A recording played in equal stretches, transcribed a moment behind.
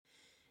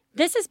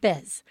This is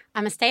Biz.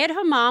 I'm a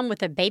stay-at-home mom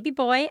with a baby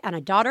boy and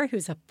a daughter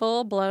who's a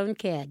full-blown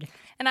kid.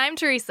 And I'm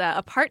Theresa,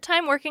 a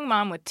part-time working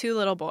mom with 2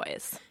 little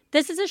boys.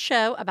 This is a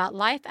show about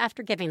life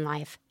after giving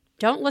life.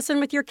 Don't listen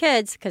with your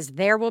kids, because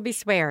there will be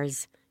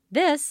swears.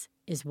 This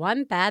is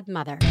One Bad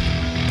Mother.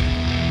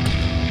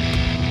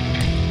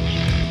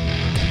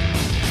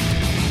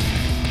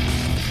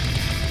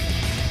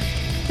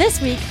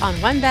 This week on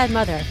One Bad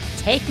Mother,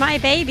 Take My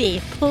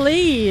Baby,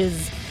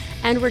 Please.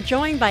 And we're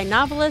joined by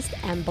novelist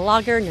and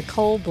blogger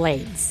Nicole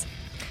Blades.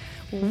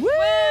 Woo!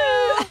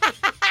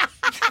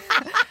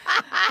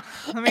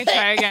 Let me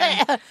try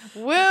again.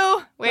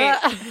 Woo! Wait.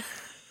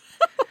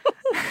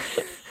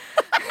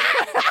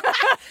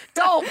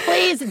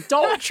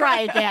 Don't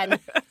try again.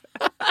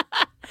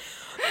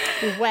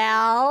 Well,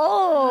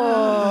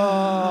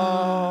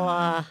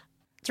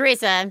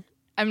 Theresa.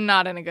 I'm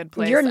not in a good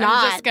place. You're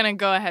not. I'm just going to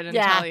go ahead and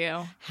tell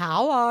you.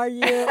 How are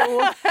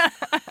you?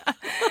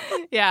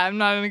 Yeah, I'm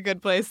not in a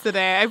good place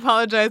today. I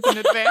apologize in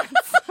advance.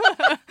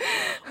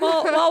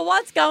 well,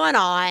 what's going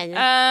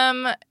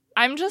on?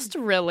 I'm just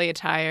really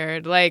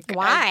tired. Like,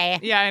 why?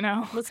 I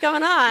know. What's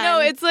going on? No,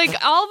 it's like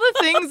all the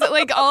things,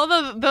 like all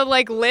the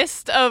like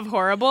list of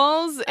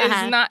horribles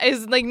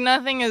is like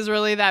nothing is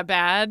really that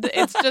bad.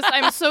 It's just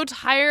I'm so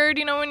tired.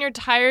 You know, when you're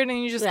tired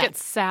and you just get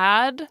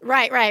sad.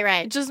 Right.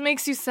 It just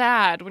makes you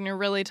sad when you're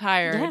really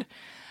tired. Yeah.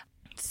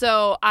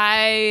 So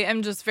I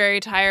am just very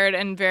tired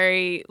and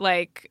very,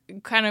 like,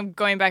 kind of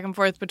going back and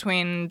forth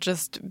between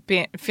just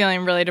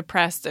feeling really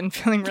depressed and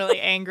feeling really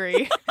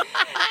angry.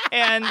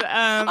 And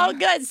oh,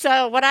 good.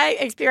 So what I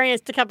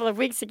experienced a couple of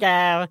weeks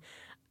ago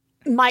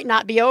might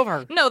not be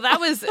over. No, that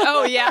was,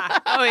 oh,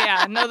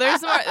 yeah. No,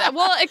 there's more.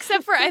 Well,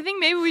 except for I think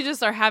maybe we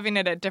just are having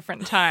it at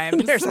different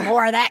times. There's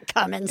more of that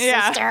coming,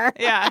 sister.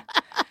 Yeah.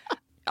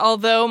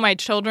 Although my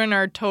children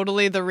are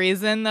totally the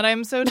reason that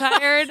I'm so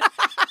tired.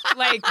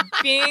 Like,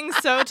 being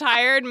so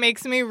tired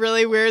makes me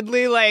really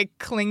weirdly, like,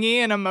 clingy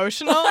and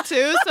emotional,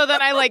 too. So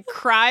then I, like,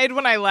 cried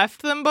when I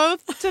left them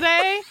both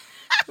today,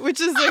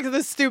 which is, like,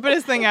 the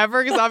stupidest thing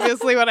ever, because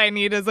obviously what I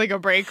need is, like, a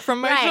break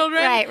from my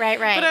children. Right.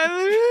 But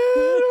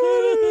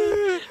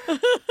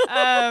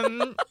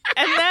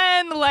and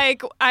then,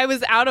 like, I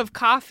was out of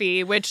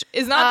coffee, which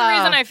is not the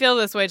reason I feel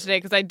this way today,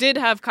 because I did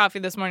have coffee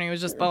this morning. It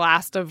was just the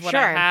last of what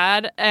I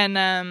had. And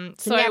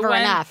so never I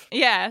went, enough.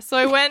 Yeah, so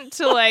I went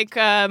to, like,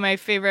 my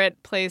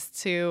favorite place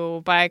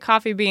to buy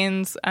coffee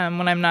beans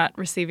when I'm not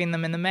receiving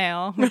them in the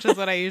mail, which is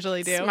what I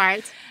usually do.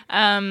 Smart.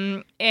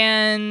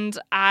 And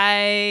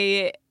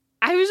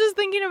I was just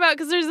thinking about,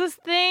 because there's this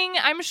thing,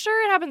 I'm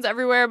sure it happens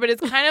everywhere, but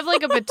it's kind of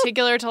like a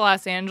particular to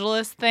Los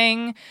Angeles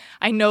thing.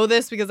 I know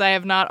this because I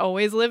have not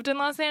always lived in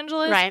Los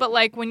Angeles, but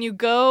like when you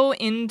go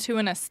into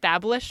an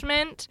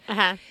establishment,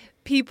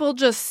 people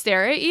just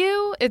stare at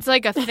you. It's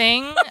like a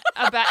thing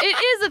about, it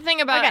is a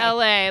thing about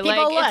LA.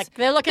 People like,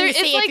 they're looking to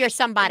see if you're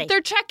somebody.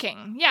 They're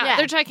checking. Yeah,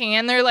 they're checking.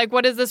 And they're like,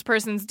 what is this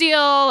person's deal?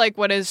 Like,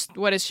 what is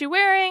she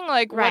wearing?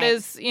 Like, what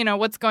is,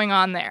 what's going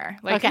on there?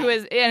 Like, who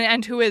is,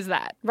 and who is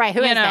that? Right,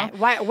 who is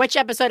that? Which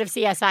episode of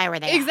CSI were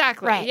they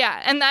Exactly, on? Right.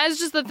 Yeah. And that is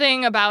just the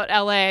thing about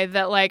LA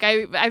that, like,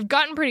 I've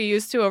gotten pretty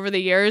used to over the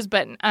years,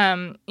 but,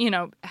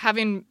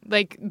 having,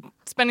 like,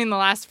 spending the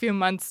last few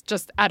months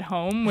just at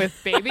home with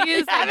babies,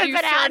 you sort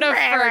of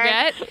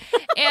forget.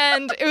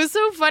 And it was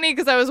so funny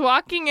because I was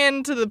walking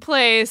into the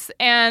place,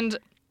 and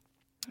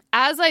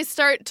as I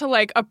start to,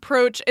 like,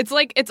 approach, it's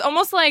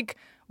almost like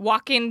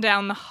walking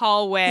down the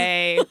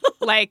hallway,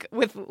 like,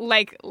 with,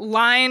 like,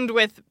 lined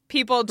with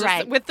people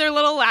just with their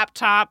little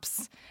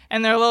laptops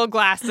and their little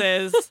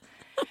glasses.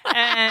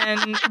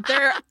 And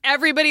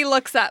everybody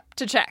looks up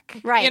to check,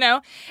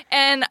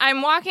 and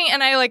I'm walking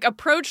and I, like,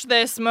 approach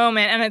this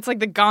moment and it's like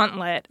the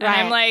gauntlet, and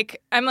I'm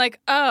like,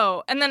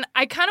 oh, and then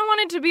I kind of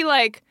wanted to be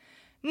like,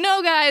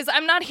 no, guys,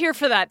 I'm not here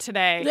for that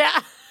today. Yeah.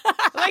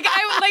 because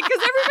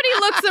everybody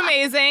looks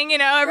amazing,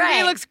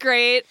 everybody looks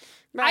great.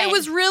 Right. I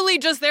was really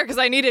just there because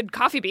I needed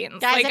coffee beans.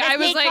 Guys, I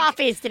was like,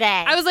 coffees today.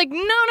 I was like, no,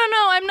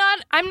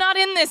 I'm not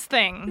in this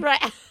thing. Right.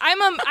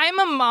 I'm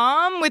a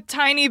mom with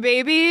tiny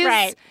babies.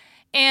 Right.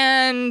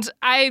 And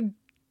I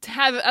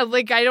have,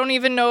 I don't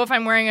even know if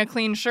I'm wearing a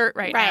clean shirt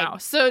right now.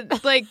 So,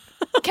 like,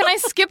 can I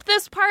skip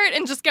this part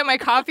and just get my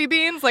coffee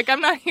beans? Like, I'm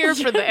not here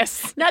for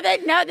this.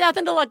 Nothing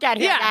to look at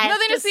here, guys.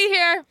 Nothing to see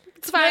here.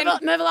 It's fine.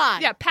 Move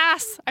along. Yeah,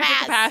 pass. I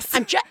take a pass.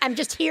 I'm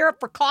just here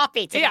for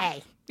coffee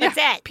today. That's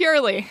it.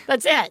 Purely.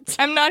 That's it.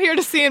 I'm not here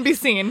to see and be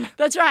seen.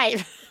 That's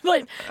right.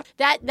 But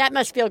that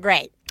must feel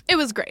great. It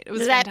was great. It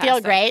was fantastic. Does that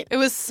feel great? It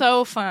was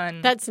so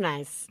fun. That's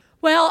nice.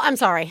 Well, I'm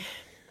sorry.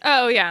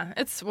 Oh, yeah.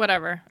 It's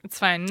whatever. It's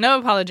fine. No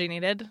apology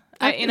needed.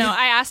 I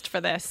asked for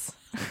this.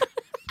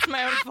 It's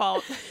my own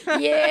fault.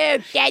 You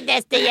did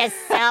this to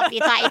yourself.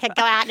 You thought you could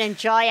go out and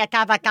enjoy a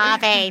cup of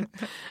coffee.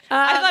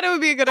 I thought it would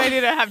be a good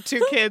idea to have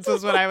 2 kids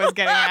was what I was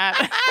getting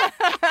at.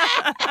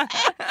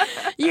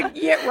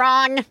 You're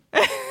wrong.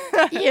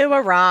 You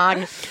were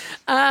wrong.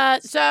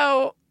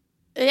 So...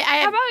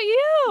 How about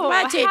you?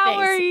 How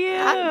are you?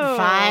 I'm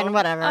fine.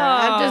 Whatever. Oh.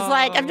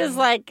 I'm just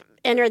like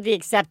entered the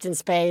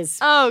acceptance phase.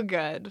 Oh,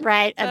 good.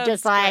 Right. I'm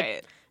just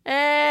like,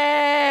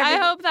 I'm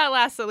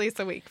last at least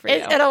a week for you.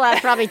 It'll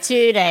last probably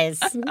 2 days.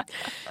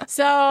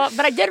 So,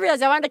 but I did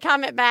realize I wanted to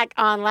comment back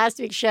on last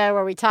week's show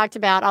where we talked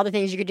about all the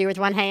things you could do with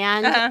one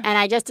hand. And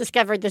I just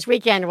discovered this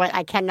weekend what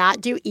I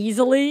cannot do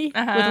easily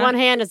with one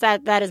hand is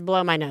that is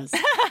blow my nose.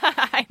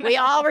 We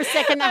all were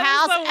sick in the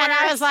house, and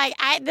I was like,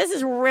 this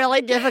is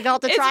really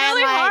difficult to try. It's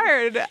really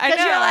hard. I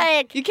know. You're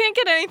like, you can't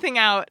get anything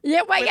out.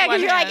 Yeah,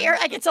 because you're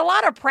like, it's a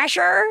lot of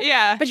pressure.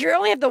 Yeah. But you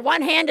only have the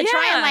one hand to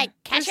try and like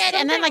catch it,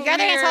 and then like your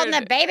other hand's holding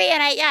the baby,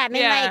 and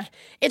like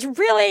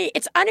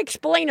it's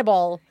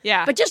unexplainable.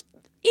 Yeah. But just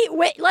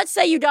let's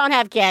say you don't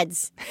have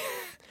kids.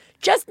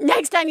 Just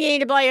next time you need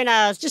to blow your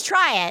nose, just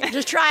try it.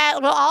 Just try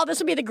it. Well, this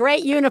will be the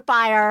great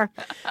unifier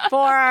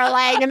for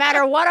like no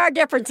matter what our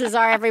differences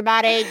are.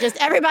 Everybody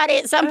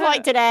at some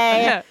point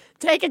today.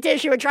 Take a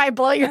tissue and try and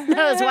blow your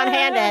nose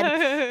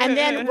one-handed, and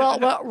then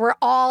we're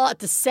all at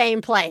the same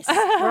place.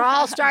 We're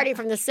all starting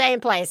from the same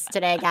place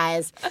today,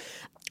 guys.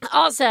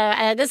 Also,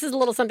 this is a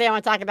little something I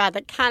want to talk about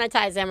that kind of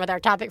ties in with our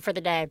topic for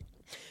the day.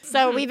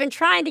 So we've been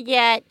trying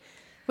to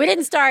we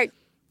didn't start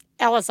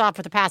Ellis off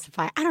with a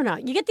pacifier. I don't know.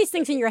 You get these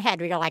things in your head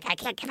where you're like, I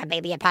can't give a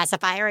baby a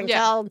pacifier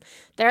until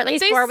they're at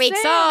least 4 weeks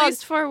old. At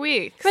least 4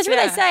 weeks. That's what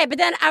they say. But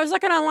then I was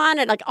looking online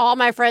at like all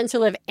my friends who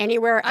live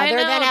anywhere other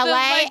than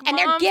LA, and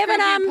they're giving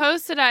them.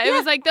 Posted it. It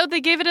was like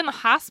they gave it in the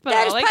hospital.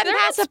 They're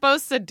not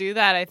supposed to do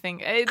that. I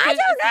think. I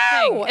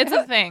don't know. It's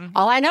a thing.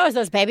 All I know is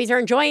those babies are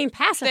enjoying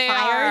pacifiers, they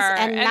are,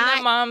 and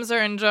the moms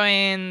are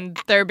enjoying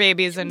their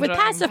babies enjoying with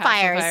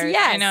pacifiers.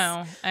 Yes, I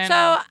know.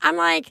 So I'm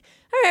like,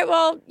 all right,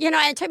 well,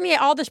 it took me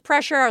all this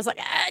pressure. I was like,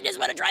 I just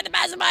want to try the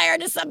pacifier.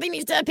 Just something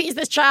needs to appease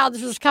this child.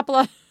 This was a couple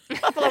of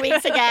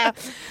weeks ago.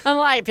 I'm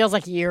like, it feels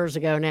like years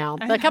ago now.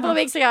 But a couple of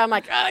weeks ago, I'm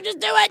like, oh, just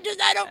do it.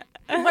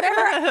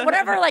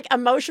 Whatever like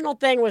emotional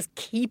thing was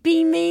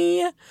keeping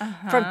me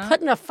from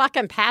putting a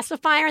fucking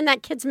pacifier in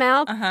that kid's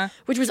mouth,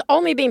 which was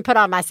only being put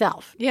on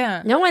myself.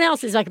 Yeah. No one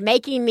else is like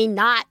making me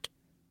not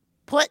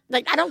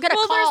I don't get a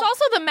call. Well, there's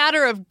also the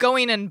matter of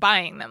going and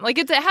buying them. Like,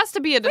 it has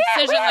to be a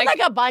decision. We had like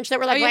a bunch that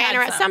were like laying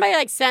around. Somebody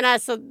like sent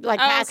us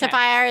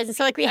pacifiers, and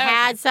so like we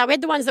had some. We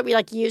had the ones that we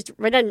like used.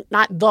 We didn't,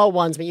 not the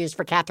ones we used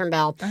for Catherine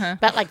Bell,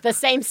 but like the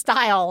same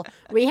style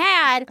we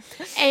had,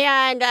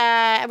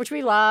 and which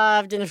we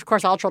loved. And of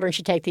course, all children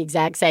should take the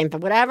exact same.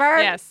 But whatever.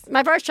 Yes.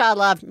 My first child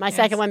loved. My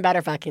second one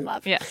better fucking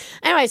love. Yeah.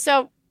 Anyway,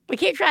 so. We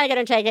keep trying to get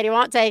him to take it. He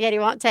won't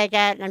take it.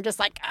 And I'm just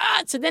like,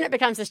 so then it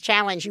becomes this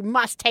challenge. You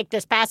must take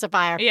this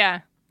pacifier. Yeah.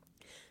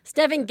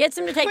 Stephen gets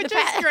him to take Which the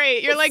pacifier. Which is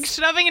great. You're like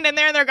shoving it in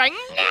there and they're going,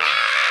 no!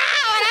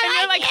 And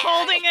you're like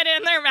holding it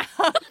in their mouth.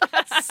 so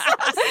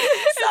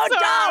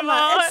dumb.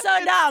 It's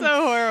so dumb. It's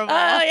so horrible.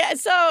 Yeah.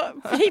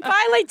 So he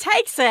finally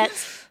takes it.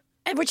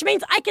 Which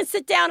means I can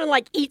sit down and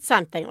like eat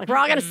something. Like we're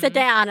all going to sit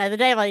down at the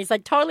table. He's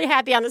like totally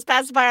happy on this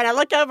pacifier. And I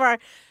look over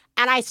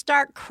and I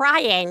start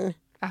crying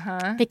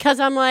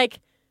because I'm like,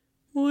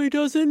 well, he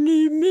doesn't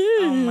need me.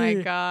 Oh, my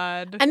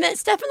God. And then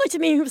Stephen looked at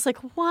me and he was like,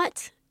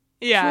 what?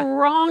 Yeah. What's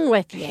wrong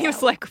with you? He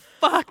was like,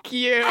 fuck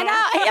you. I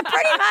know, yeah,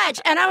 pretty much.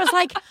 And I was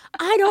like,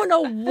 I don't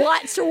know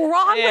what's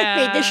wrong with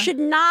me. This should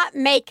not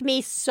make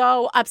me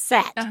so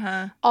upset.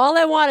 All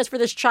I want is for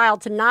this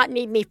child to not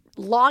need me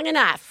long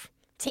enough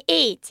to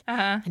eat.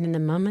 And in the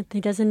moment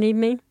he doesn't need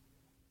me,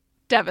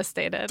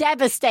 devastated.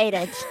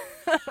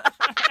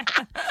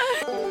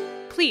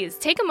 Please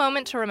take a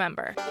moment to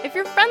remember, if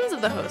you're friends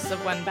of the hosts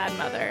of One Bad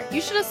Mother,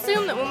 you should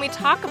assume that when we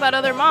talk about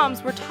other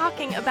moms, we're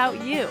talking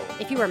about you.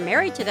 If you are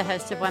married to the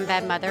hosts of One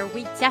Bad Mother,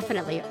 we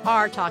definitely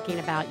are talking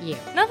about you.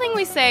 Nothing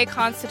we say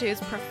constitutes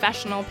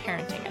professional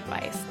parenting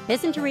advice.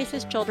 Biz and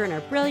Theresa's children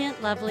are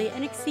brilliant, lovely,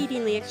 and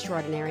exceedingly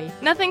extraordinary.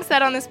 Nothing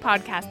said on this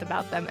podcast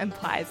about them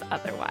implies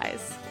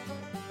otherwise.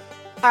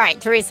 All right,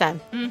 Theresa.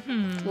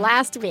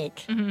 Last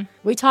week,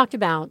 we talked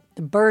about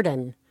the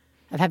burden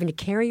of having to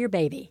carry your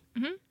baby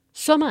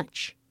so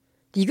much.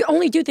 You can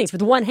only do things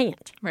with one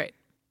hand. Right.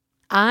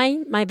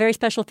 My very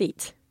special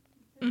feat,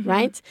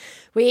 right?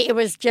 It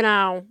was,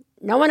 no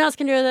one else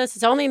can do this.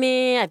 It's only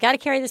me. I've got to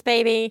carry this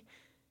baby.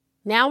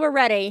 Now we're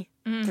ready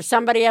for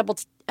somebody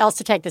else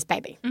to take this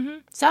baby.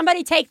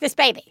 Somebody take this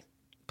bababy.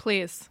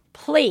 Please.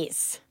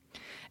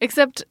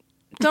 Except,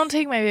 don't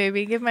take my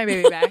baby. Give my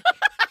baby back.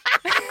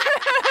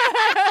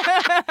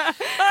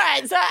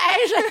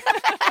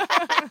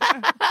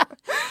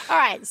 All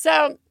right.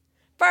 So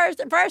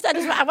first,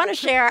 I want to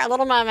share a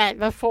little moment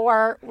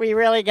before we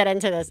really get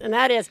into this, and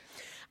that is,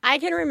 I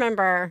can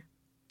remember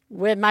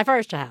with my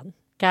first child,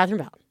 Catherine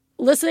Bell,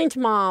 listening to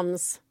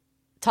moms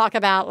talk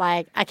about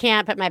like, I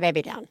can't put my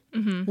baby down.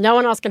 No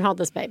one else can hold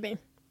this baby,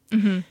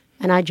 and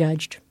I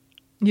judged.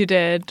 You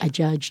did. I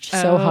judged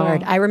so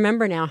hard. I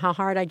remember now how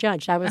hard I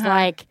judged. I was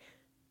like,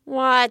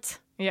 what?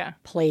 Yeah.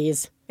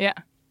 Please. Yeah.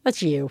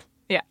 That's you.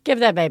 Yeah. Give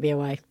that baby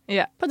away.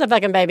 Yeah. Put the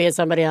fucking baby in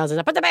somebody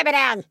else's. Put the baby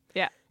down.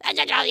 Yeah. I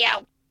just tell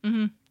you.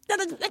 I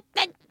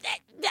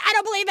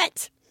don't believe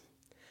it.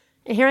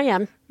 And here I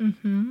am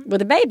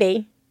with a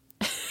baby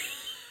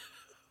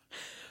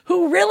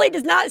who really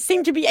does not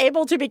seem to be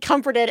able to be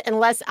comforted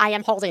unless I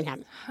am holding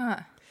him.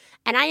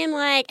 And I am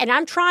like, and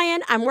I'm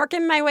trying, I'm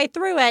working my way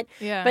through it,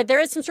 but there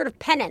is some sort of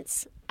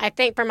penance I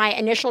think, for my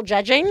initial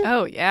judging.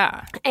 Oh,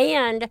 yeah.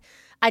 And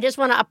I just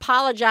want to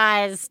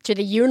apologize to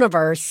the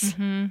universe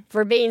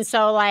for being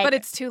so like... But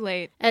it's too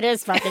late. It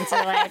is fucking too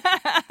late.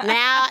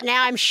 Now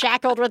I'm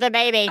shackled with a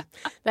baby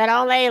that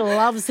only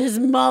loves his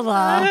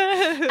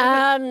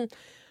mother.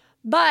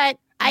 But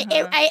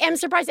I am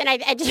surprised, and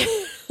I just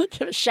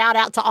give a shout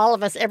out to all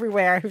of us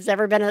everywhere who's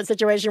ever been in a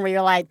situation where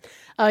you're like,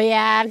 oh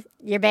yeah,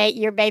 your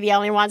baby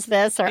only wants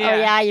this, or oh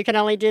yeah, you can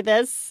only do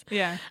this.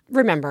 Yeah.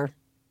 Remember,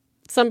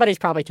 somebody's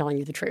probably telling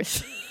you the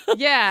truth.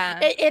 Yeah.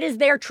 It is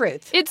their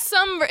truth.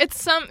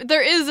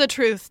 There is a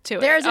truth to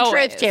it. There's a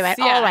truth to it,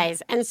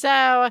 always. And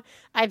so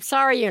I'm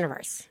sorry,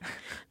 universe.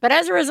 But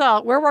as a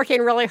result, we're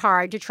working really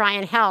hard to try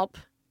and help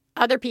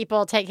other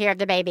people take care of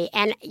the baby.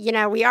 And, you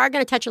know, we are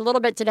going to touch a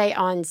little bit today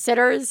on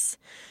sitters,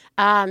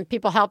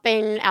 people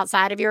helping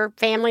outside of your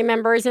family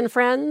members and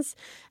friends.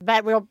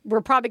 But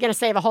we're probably going to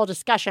save a whole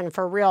discussion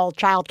for real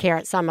childcare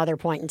at some other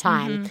point in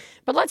time.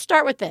 But let's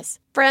start with this.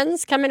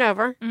 Friends coming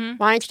over,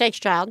 wanting to take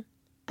your child,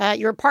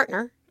 your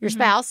partner, your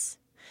spouse,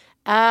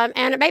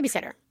 and a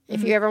babysitter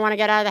if you ever want to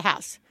get out of the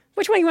house.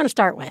 Which one you want to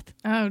start with?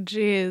 Oh,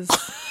 geez.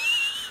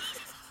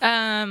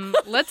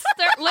 Let's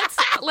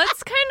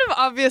kind of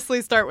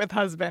obviously start with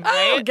husband,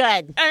 right? Oh,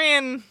 good. I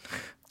mean,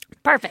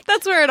 perfect.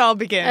 That's where it all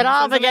begins. It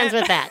all begins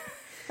with that.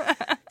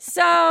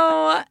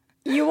 So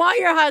you want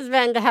your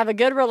husband to have a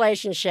good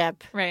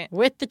relationship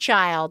with the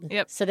child,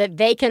 so that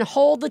they can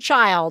hold the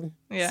child,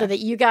 so that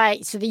you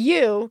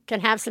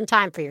can have some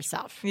time for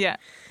yourself. Yeah.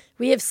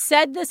 We have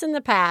said this in the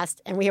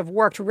past, and we have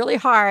worked really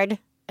hard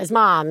as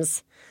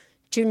moms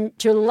to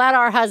let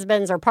our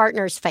husbands or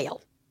partners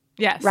fail.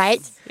 Yes. Right?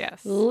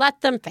 Yes.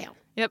 Let them fail.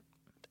 Yep.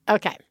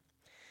 Okay.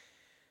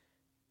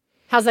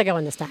 How's that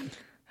going this time?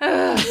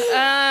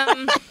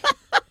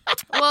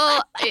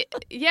 Well,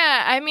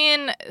 yeah, I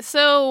mean,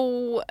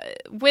 so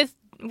with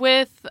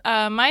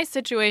my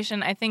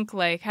situation, I think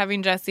like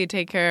having Jesse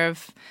take care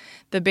of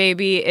the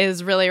baby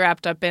is really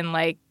wrapped up in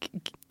like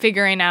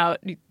figuring out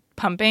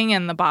pumping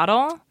and the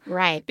bottle.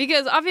 Right.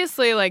 Because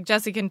obviously like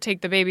Jesse can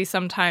take the baby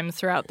sometimes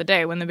throughout the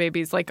day when the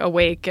baby's like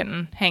awake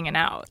and hanging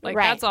out. Like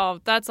that's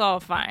all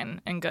fine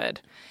and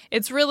good.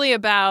 It's really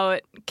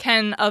about,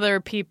 can other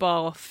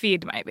people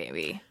feed my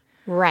baby?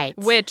 Right.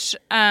 Which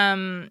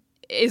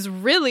is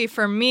really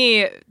for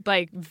me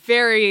like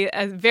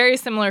a very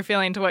similar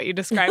feeling to what you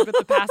described with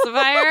the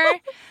pacifier.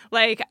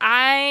 Like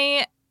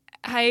I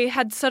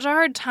had such a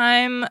hard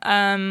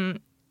time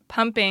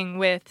pumping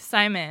with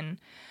Simon.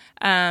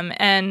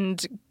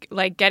 And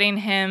like getting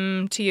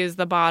him to use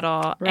the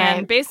bottle. Right.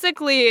 And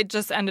basically it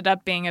just ended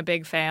up being a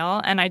big fail.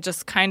 And I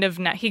just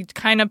he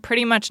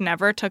pretty much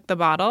never took the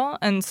bottle.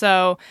 And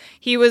so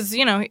he was,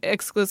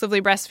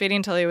 exclusively breastfeeding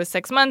until he was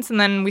 6 months. And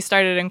then we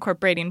started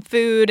incorporating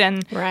food.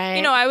 And,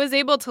 I was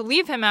able to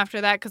leave him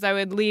after that because I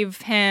would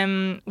leave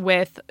him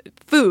with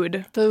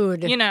food.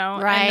 Right.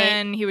 And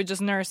then he would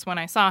just nurse when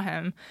I saw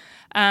him.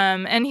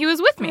 And he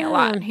was with me a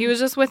lot. He was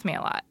just with me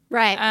a lot.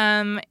 Right.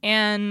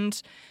 And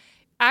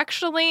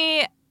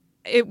actually,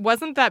 it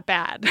wasn't that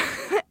bad.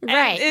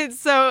 Right.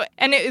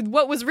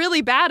 What was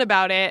really bad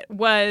about it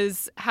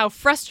was how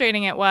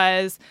frustrating it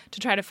was to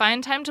try to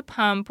find time to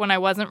pump when I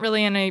wasn't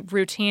really in a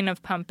routine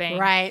of pumping.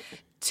 Right.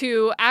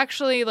 To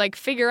actually like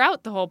figure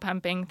out the whole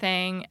pumping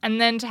thing,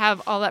 and then to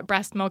have all that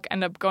breast milk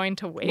end up going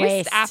to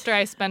waste. After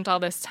I spent all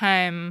this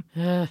time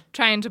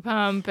trying to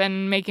pump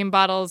and making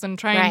bottles and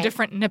trying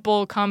different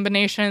nipple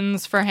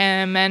combinations for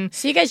him. And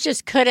so you guys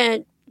just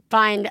couldn't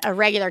find a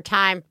regular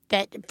time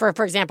that,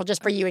 for example,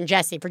 just for you and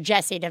Jesse, for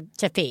Jesse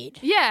to feed.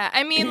 Yeah.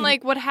 I mean,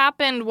 like what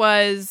happened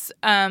was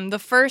the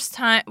first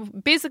time,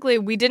 basically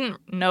we didn't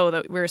know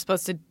that we were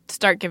supposed to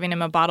start giving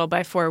him a bottle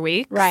by 4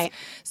 weeks. Right.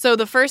 So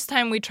the first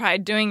time we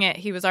tried doing it,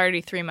 he was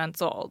already 3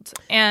 months old.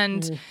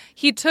 And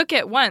he took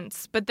it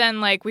once, but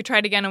then like we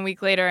tried again a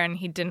week later and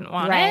he didn't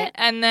want it.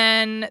 And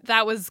then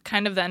that was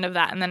kind of the end of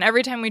that. And then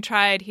every time we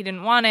tried, he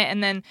didn't want it.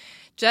 And then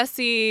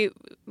Jesse,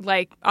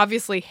 like,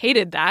 obviously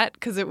hated that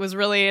because it was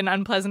really an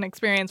unpleasant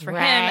experience for him.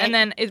 And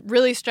then it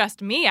really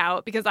stressed me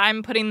out because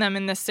I'm putting them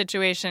in this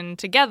situation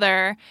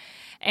together.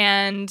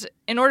 And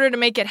in order to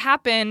make it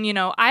happen,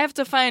 I have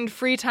to find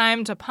free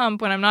time to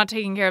pump when I'm not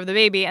taking care of the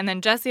baby. And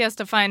then Jesse has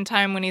to find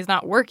time when he's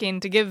not working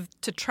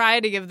to try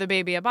to give the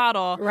baby a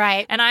bottle.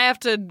 Right. And I have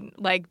to,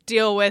 like,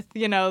 deal with,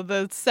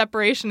 the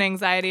separation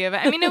anxiety of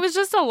it. I mean, it was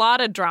just a lot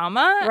of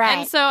drama. Right.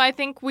 And so I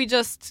think we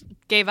just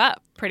gave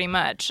up pretty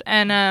much.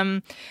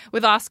 And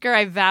with Oscar,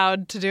 I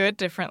vowed to do it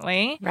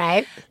differently.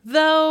 Right.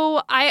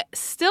 Though I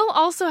still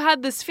also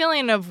had this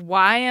feeling of,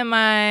 why am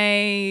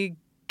I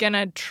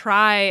gonna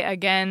try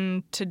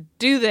again to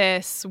do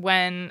this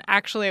when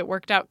actually it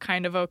worked out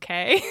kind of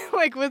okay,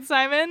 like with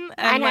Simon?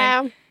 And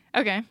I know.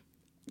 Okay.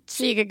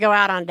 So you could go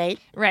out on a date.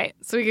 Right.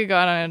 So we could go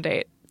out on a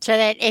date. So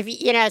that if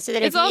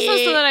it's also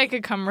so that I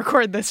could come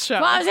record this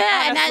show. Well,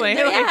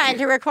 and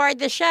to record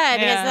the show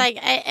because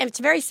it's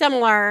very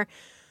similar.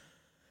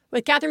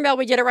 With Catherine Bell,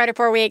 we did it right at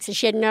 4 weeks, and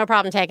she had no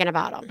problem taking a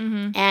bottle.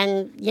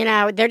 And,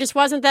 there just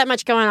wasn't that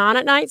much going on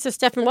at night, so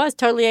Stefan was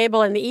totally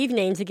able in the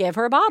evening to give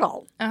her a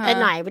bottle at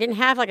night. We didn't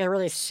have like a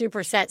really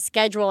super set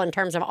schedule in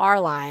terms of our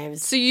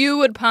lives. So you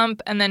would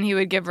pump, and then he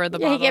would give her the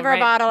bottle. He'd give her a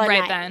bottle at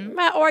night. Then.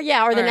 Or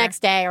the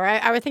next day. Or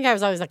I would think I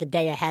was always like a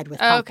day ahead with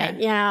pumping.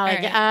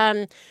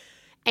 Okay.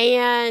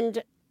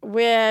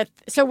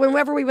 So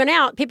whenever we went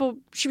out,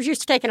 she was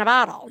used to taking a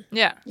bottle.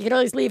 Yeah. You could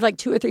always leave like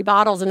 2 or 3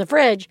 bottles in the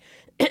fridge.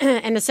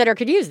 And the sitter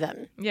could use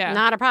them. Yeah.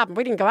 Not a problem.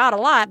 We didn't go out a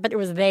lot, but it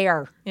was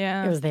there.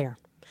 Yeah. It was there.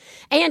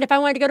 And if I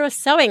wanted to go to a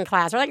sewing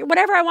class or like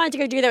whatever I wanted to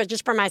go do that was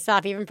just for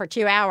myself, even for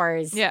 2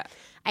 hours,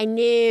 I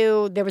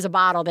knew there was a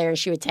bottle there and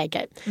she would take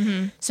it.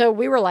 So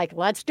we were like,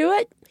 let's do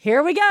it.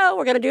 Here we go.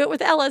 We're going to do it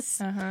with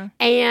Ellis.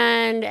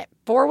 And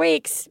 4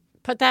 weeks,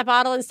 put that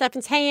bottle in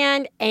Stefan's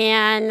hand,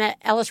 and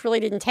Ellis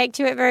really didn't take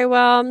to it very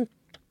well.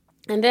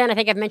 And then I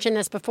think I've mentioned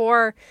this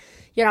before,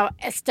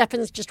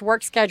 Stefan's just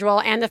work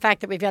schedule and the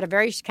fact that we've got a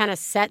very kind of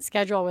set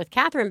schedule with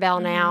Catherine Bell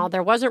now,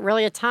 there wasn't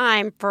really a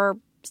time for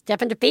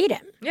Stefan to feed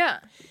him. Yeah.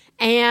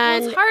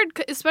 And it's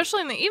hard,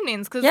 especially in the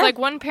evenings, because like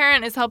one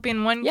parent is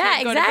helping one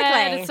kid go to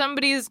bed.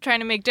 Somebody's trying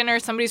to make dinner.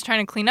 Somebody's trying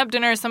to clean up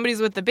dinner.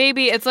 Somebody's with the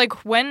baby. It's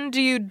like, when do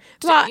you, you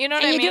know what I mean?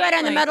 And you do it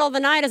in the middle of the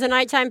night as a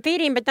nighttime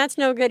feeding, but that's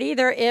no good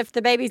either if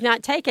the baby's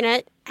not taking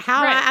it.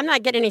 I'm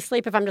not getting any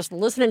sleep if I'm just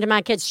listening to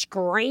my kids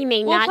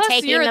screaming, not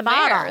taking the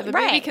bottle. The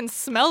baby can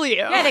smell you.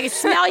 Yeah, they can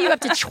smell you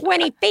up to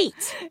 20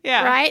 feet.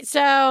 Yeah. Right?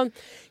 So,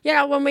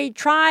 when we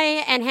try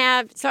and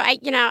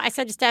I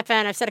said to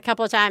Stefan, I've said a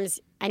couple of times,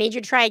 I need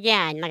you to try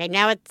again. Like, I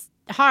know it's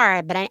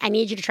hard, but I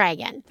need you to try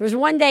again. There was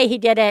one day he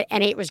did it,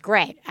 and it was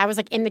great. I was,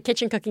 like, in the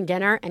kitchen cooking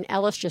dinner, and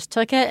Ellis just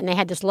took it, and they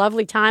had this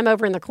lovely time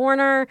over in the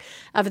corner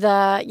of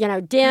the,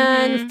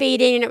 den,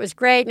 feeding, and it was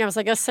great. And I was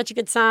like, that's such a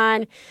good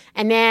sign.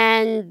 And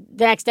then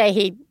the next day,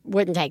 he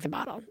wouldn't take the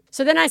bottle.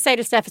 So then I say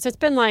to Stefan, so it's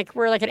been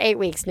we're at 8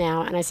 weeks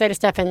now, and I say to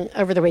Stefan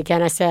over the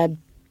weekend, I said,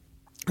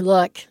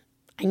 look,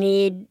 I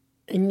need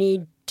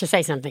to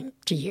say something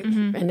to you,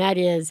 and that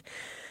is,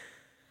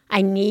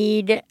 we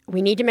need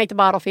to make the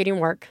bottle feeding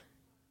work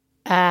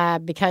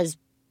because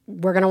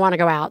we're going to want to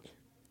go out,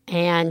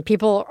 and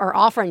people are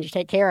offering to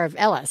take care of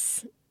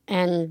Ellis,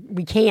 and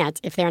we can't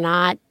if they're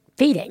not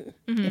feeding.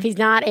 If he's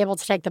not able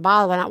to take the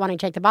bottle, they're not wanting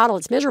to take the bottle,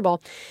 it's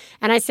miserable.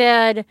 And I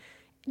said,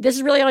 this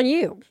is really on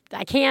you.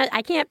 I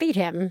can't feed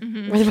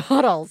him with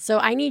bottles, so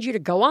I need you to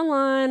go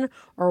online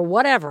or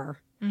whatever.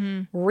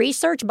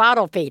 Research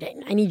bottle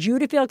feeding. I need you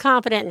to feel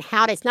confident in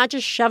how it's not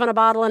just shoving a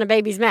bottle in a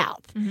baby's mouth.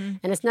 And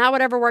it's not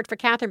whatever worked for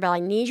Catherine Bell. I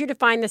need you to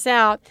find this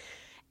out,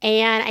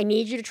 and I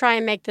need you to try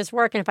and make this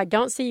work. And if I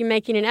don't see you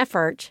making an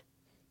effort,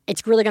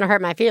 it's really going to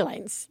hurt my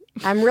feelings.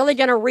 I'm really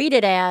going to read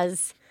it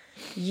as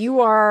you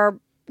are,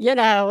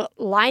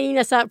 lining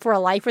us up for a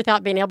life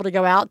without being able to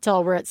go out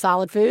till we're at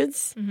Solid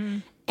Foods.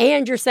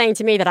 And you're saying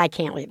to me that I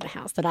can't leave the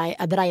house, that I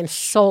am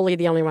solely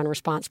the only one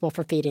responsible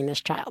for feeding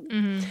this child.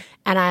 And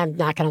I'm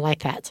not going to like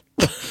that.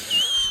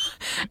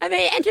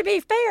 And to be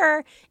fair,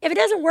 if it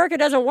doesn't work, it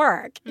doesn't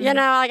work.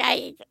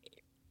 I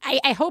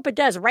hope it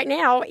does. Right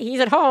now,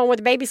 he's at home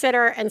with the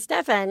babysitter and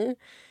Stefan.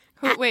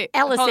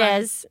 Ellis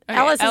is. Okay.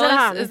 Ellis is at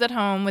home. Is at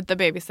home with the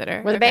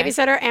babysitter. With the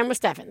babysitter and with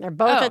Stefan. They're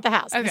both at the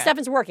house. Okay.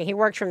 Stefan's working. He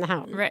works from the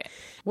home. Right.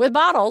 With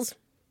bottles.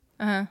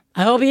 I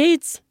hope he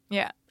eats.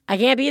 Yeah. I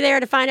can't be there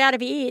to find out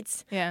if he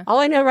eats. Yeah. All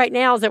I know right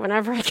now is that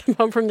whenever I come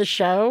home from the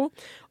show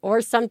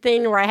or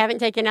something where I haven't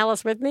taken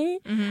Ellis with me,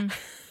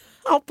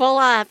 I'll pull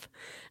up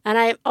and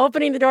I'm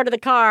opening the door to the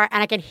car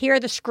and I can hear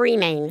the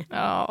screaming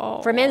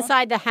from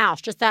inside the house.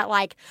 Just that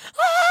like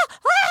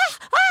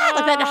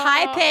that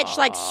high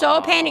pitch, so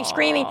panic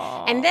screaming.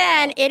 And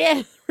then it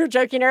is, we were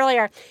joking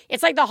earlier,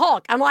 it's like the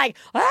Hulk. I'm like,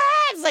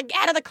 it's like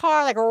out of the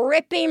car,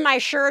 ripping my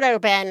shirt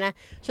open.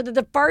 So that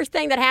the first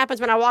thing that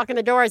happens when I walk in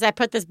the door is I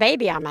put this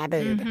baby on my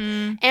boob.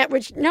 And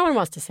which no one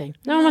wants to see.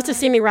 No one wants to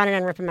see me running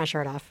and ripping my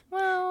shirt off.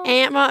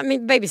 The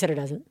babysitter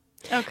doesn't.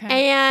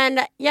 Okay. And,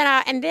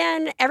 and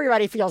then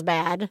everybody feels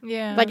bad.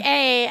 Yeah. Like,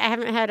 A, I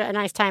haven't had a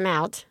nice time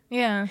out.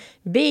 Yeah.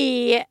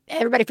 B,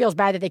 everybody feels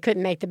bad that they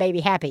couldn't make the baby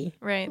happy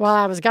while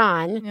I was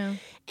gone. Yeah.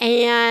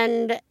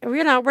 And,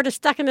 we're just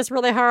stuck in this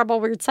really horrible,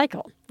 weird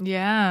cycle.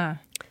 Yeah.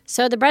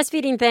 So the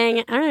breastfeeding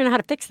thing, I don't even know how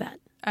to fix that.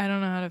 I don't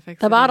know how to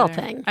fix the bottle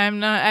thing. I'm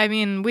not,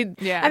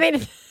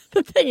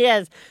 the thing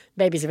is,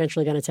 baby's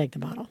eventually going to take the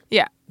bottle.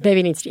 Yeah.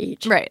 Baby needs to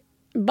eat. Right.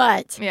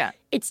 But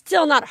it's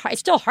still it's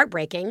still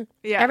heartbreaking.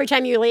 Yeah. Every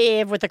time you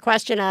leave with the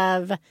question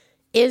of,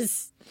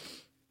 is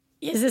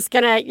this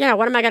going to,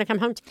 what am I going to come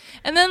home to?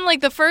 And then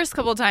the first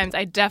couple of times,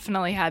 I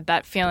definitely had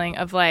that feeling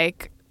of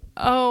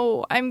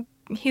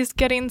he's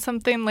getting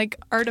something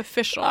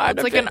artificial.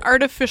 It's like an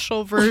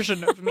artificial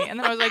version of me. And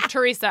then I was like,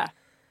 Theresa,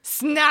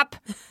 snap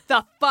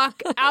the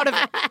fuck out of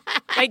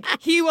it.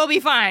 He will be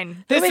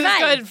fine. This is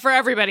good for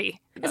everybody.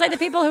 It's like the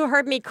people who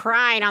heard me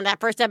crying on that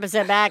first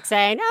episode back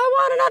saying, I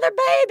want another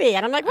baby.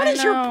 And I'm like,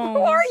 who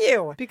are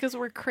you? Because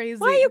we're crazy.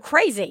 Why are you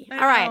crazy? All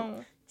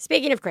right.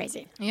 Speaking of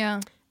crazy. Yeah.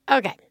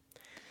 Okay.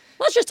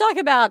 Let's just talk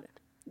about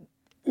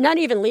not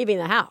even leaving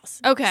the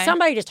house. Okay.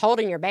 Somebody just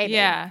holding your baby.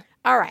 Yeah.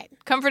 All right.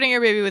 Comforting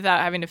your baby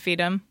without having to feed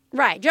him.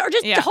 Right. Or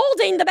just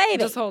holding the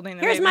baby. Just holding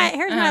the baby.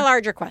 Here's my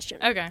larger question.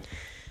 Okay.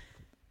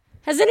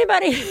 Has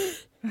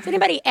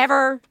anybody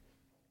ever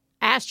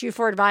asked you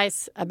for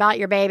advice about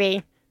your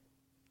baby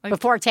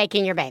before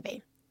taking your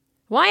baby?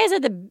 Why is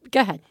it go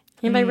ahead.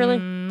 Anybody really?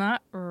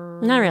 Not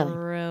really.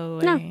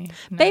 Really. No.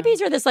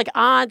 Babies are this like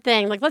odd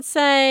thing. Like let's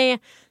say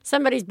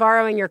somebody's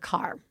borrowing your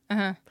car.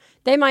 Uh-huh.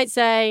 They might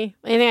say,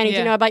 anything I need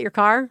to know about your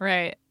car?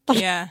 Right.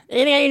 Yeah.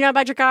 Anything I need to know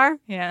about your car?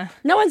 Yeah.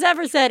 No one's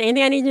ever said,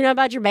 anything I need to know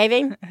about your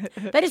baby?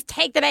 They just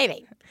take the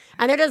baby.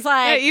 And they're just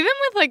like... Yeah, even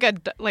with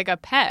like a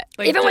pet.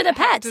 Like, even with a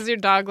pet. Does your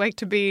dog like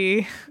to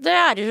be...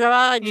 Yeah. Does your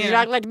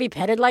dog like to be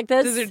petted like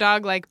this? Does your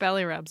dog like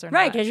belly rubs or not?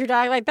 Right. Does your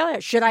dog like belly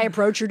rubs? Should I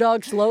approach your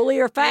dog slowly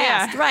or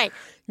fast? Yeah. Right.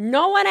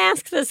 No one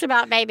asks this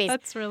about babies.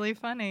 That's really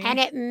funny. And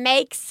it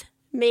makes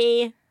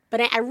me...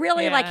 But I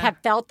really have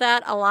felt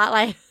that a lot.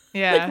 Like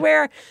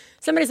where...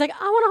 Somebody's like,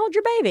 I want to hold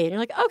your baby. And you're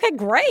like, okay,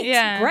 great.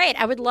 Yeah. Great.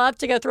 I would love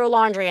to go throw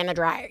laundry in the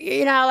dryer.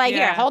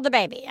 Here, hold the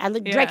baby. I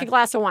drink a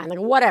glass of wine. Like,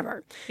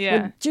 whatever.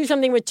 Yeah. We'll do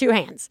something with 2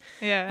 hands.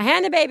 Yeah. I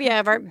hand the baby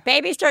over.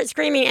 Baby starts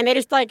screaming, and they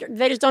just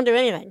don't do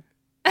anything.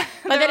 But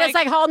they're just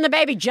like holding the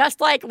baby,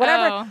 just like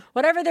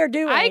whatever they're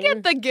doing. I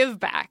get the give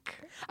back.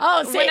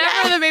 Oh, see,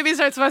 whenever the baby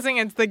starts fussing,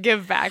 it's the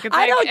give back. It's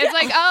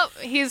oh,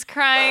 he's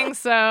crying,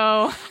 so.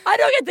 I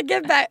don't get the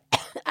give back.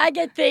 I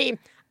get the,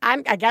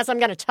 I guess I'm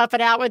going to tough it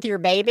out with your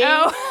baby.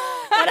 Oh.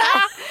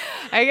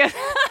 I guess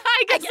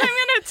I'm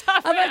going to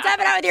tough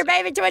it out with your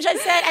baby, to which I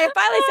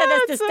finally said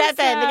this to Stefan,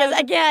 sad. Because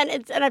again,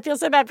 and I feel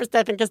so bad for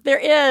Stefan, because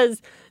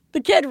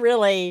the kid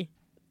really,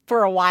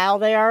 for a while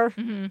there,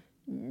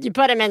 you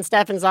put him in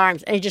Stefan's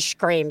arms, and he just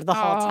screamed the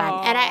whole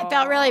time. And I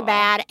felt really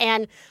bad,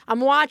 and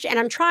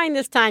I'm trying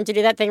this time to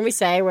do that thing we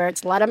say, where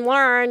it's let him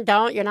learn,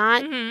 don't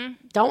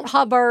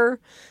hover,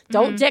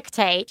 don't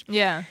dictate.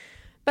 Yeah.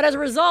 But as a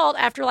result,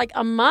 after like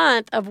a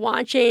month of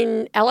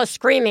watching Ella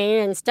screaming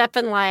and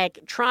Stefan like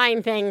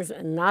trying things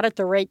not at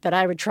the rate that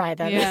I would try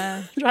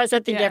them, try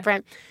something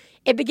different,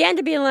 it began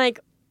to be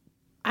like,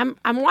 I'm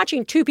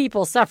watching 2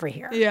 people suffer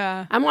here.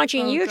 Yeah. I'm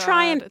watching you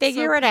try and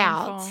figure it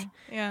out.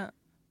 Yeah.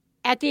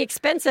 At the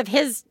expense of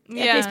at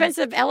the expense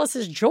of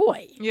Ellis's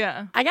joy.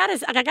 Yeah. I got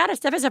to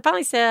Stefan. So I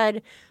finally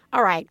said,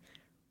 all right,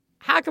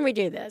 how can we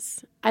do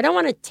this? I don't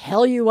want to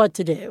tell you what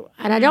to do.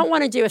 And I don't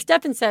want to do, as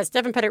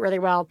Stefan put it really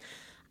well,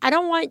 I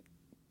don't want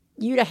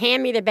you to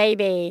hand me the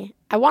baby.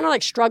 I want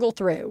to struggle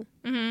through.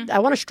 I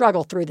want to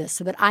struggle through this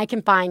so that I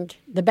can find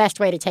the best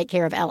way to take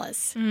care of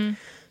Ellis.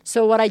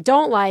 So what I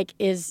don't like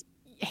is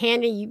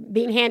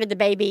being handed the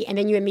baby and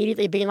then you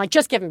immediately being like,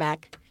 just give him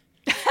back.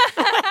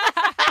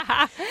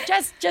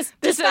 This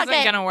isn't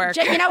going to work.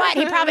 You know what?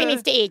 He probably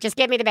needs to eat. Just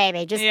give me the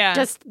baby.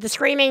 Just the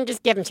screaming,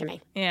 just give him to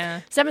me.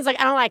 Yeah. Someone's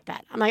like, I don't like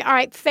that. I'm like, all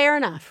right, fair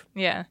enough.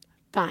 Yeah.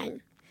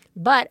 Fine.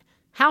 But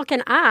how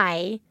can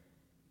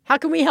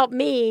we help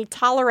me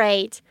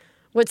tolerate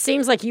what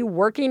seems like you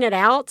working it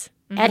out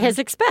at his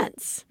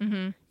expense?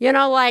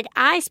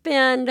 I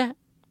spend,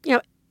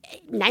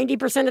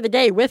 90% of the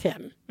day with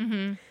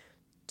him.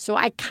 So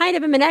I kind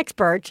of am an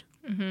expert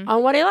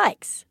on what he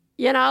likes.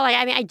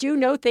 I do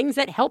know things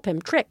that help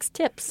him, tricks,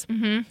 tips,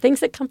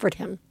 things that comfort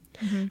him.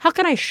 How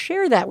can I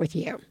share that with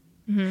you?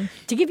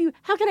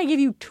 How can I give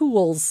you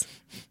tools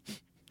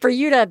for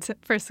you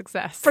for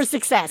success. For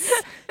success.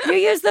 You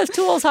use those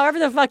tools however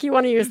the fuck you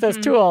want to use those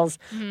tools.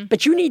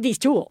 But you need these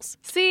tools.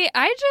 See,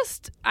 I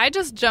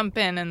just jump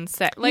in and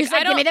say, you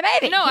say, give me the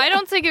baby. No, I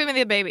don't say give me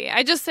the baby.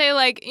 I just say,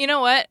 you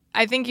know what?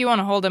 I think you want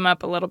to hold him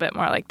up a little bit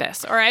more like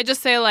this. Or I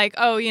just say,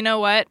 oh, you know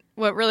what?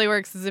 What really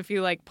works is if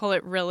you, pull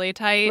it really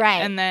tight.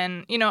 Right. And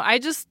then,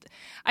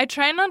 I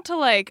try not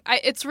to,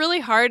 it's really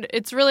hard.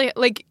 It's really,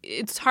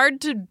 it's hard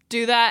to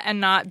do that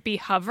and not be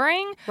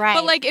hovering. Right.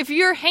 But, if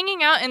you're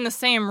hanging out in the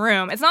same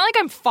room, it's not like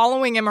I'm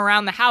following him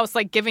around the house,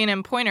 giving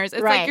him pointers.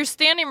 It's right. You're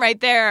standing right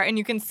there and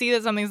you can see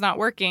that something's not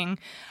working.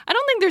 I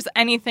don't think there's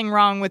anything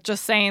wrong with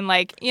just saying,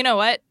 you know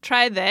what?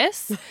 Try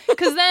this.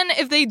 Because then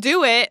if they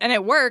do it and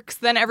it works,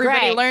 then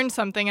everybody right. learns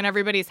something and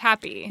everybody's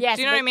happy. Yes,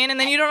 do you know what I mean? And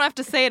then you don't have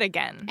to say it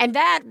again. And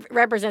that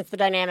represents the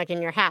dynamic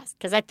in your house.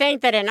 Because I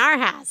think that in our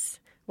house,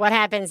 what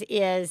happens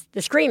is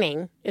the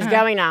screaming is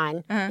going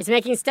on. It's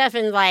making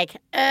Stefan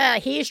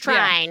he's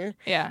trying.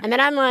 Yeah. And then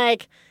I'm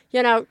like,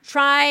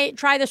 try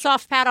the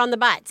soft pat on the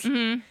butt.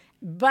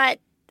 But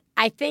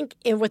I think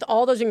with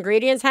all those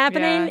ingredients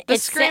happening, the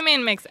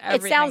screaming makes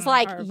everything it sounds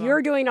like horrible.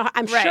 You're doing.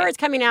 I'm sure it's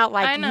coming out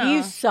like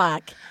you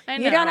suck.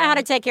 You don't know how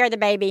to take care of the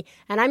baby,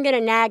 and I'm going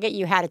to nag at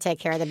you how to take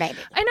care of the baby.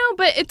 I know,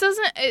 but it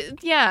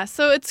doesn't.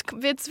 So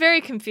it's very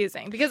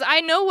confusing because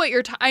I know what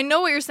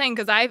you're saying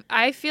because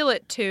I feel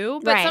it too.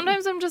 But right.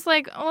 sometimes I'm just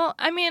like, well,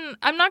 I mean,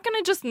 I'm not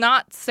going to just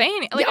not say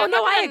anything. I'm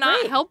not going to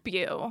not help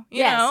you.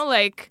 You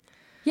know,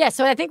 Yeah.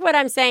 So I think what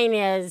I'm saying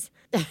is.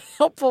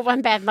 Helpful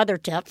one bad mother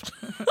tip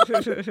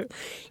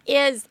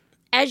is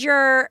I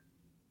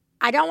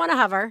don't want to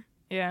hover.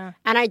 Yeah.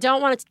 And I don't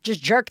want to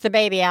just jerk the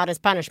baby out as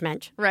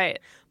punishment. Right.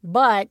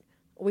 But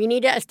we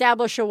need to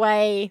establish a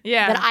way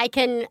Yeah. that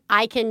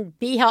I can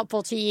be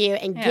helpful to you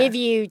and Yeah. give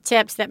you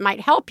tips that might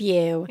help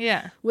you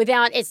Yeah.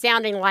 without it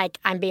sounding like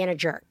I'm being a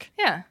jerk.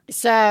 Yeah.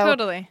 So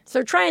Totally.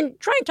 So try and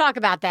talk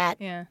about that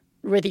Yeah.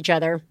 with each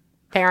other.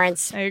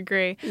 Parents. I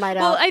agree. Might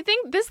Well, help. I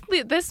think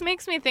this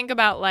makes me think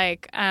about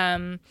like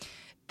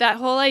that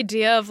whole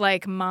idea of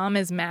like mom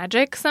is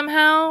magic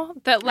somehow.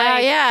 That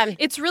like yeah.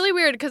 it's really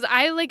weird because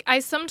I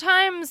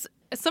sometimes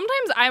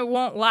I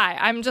won't lie.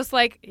 I'm just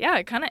like, yeah,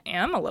 I kind of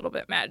am a little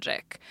bit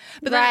magic.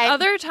 But then Right.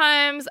 other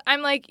times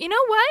I'm like, you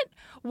know what?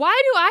 Why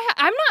do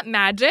I'm not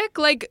magic.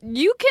 Like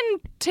you can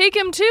take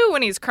him too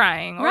when he's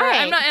crying. Or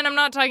Right. I'm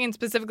not talking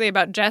specifically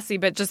about Jesse,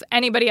 but just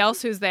anybody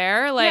else who's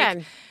there. Like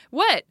Yeah.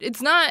 what? It's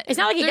not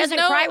like he there's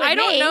doesn't cry with I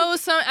don't me.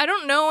 I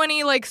don't know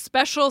any like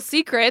special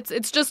secrets.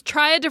 It's just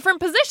try a different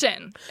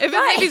position.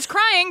 Right. If he's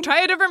crying, try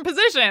a different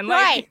position.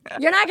 Right.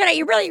 Like,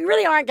 You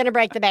really aren't gonna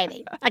break the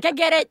baby. Like I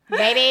get it.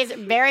 Babies,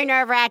 very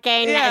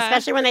nerve-wracking, Yeah.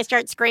 especially when they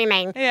start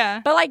screaming. Yeah.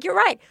 But like you're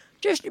right.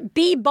 Just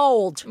be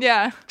bold.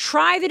 Yeah.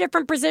 Try the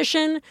different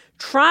position.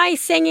 Try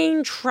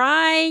singing.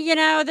 Try,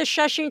 the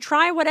shushing.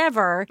 Try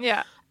whatever.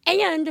 Yeah.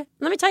 And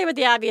let me tell you what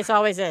the obvious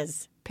always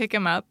is. Pick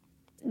him up.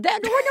 No,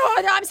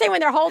 I'm saying when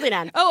they're holding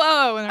him.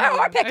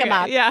 Or pick him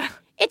up. Yeah.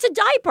 It's a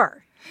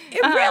diaper.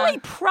 It really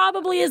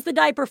probably is the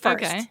diaper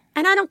first. Okay.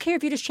 And I don't care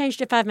if you just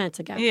changed it 5 minutes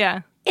ago.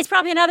 Yeah. It's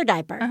probably another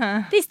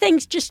diaper. These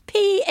things just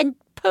pee and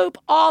poop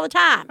all the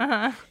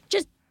time.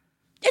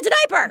 It's a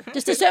diaper.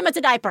 Just assume it's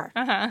a diaper.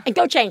 And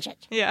go change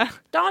it. Yeah.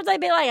 Don't they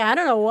be like, I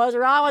don't know what's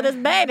wrong with this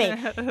baby.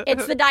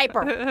 It's the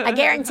diaper. I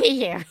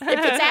guarantee you. If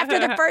it's after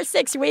the first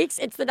 6 weeks,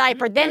 it's the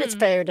diaper. Then it's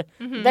food.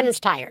 Then it's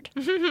tired.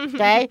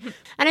 Okay?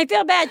 And I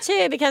feel bad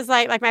too because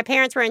like my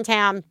parents were in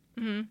town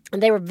and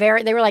they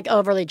were like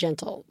overly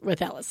gentle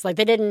with Ellis. Like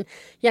they didn't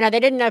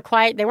know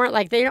quite, they weren't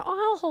like,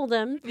 I'll hold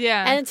him.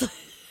 Yeah. And it's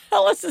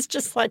Ellis is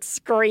just like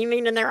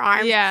screaming in their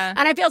arms. Yeah.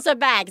 And I feel so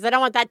bad because I don't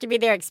want that to be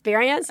their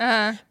experience.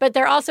 But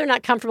they're also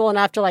not comfortable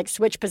enough to like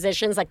switch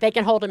positions. Like they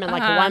can hold him in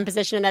like one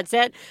position and that's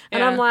it. And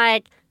Yeah. I'm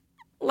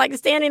like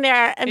standing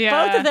there and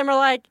both of them are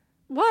like,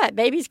 what?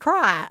 Babies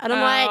cry. And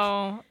I'm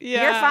like, you're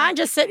fine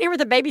just sitting here with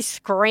the baby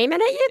screaming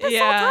at you this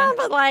whole time?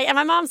 But like, and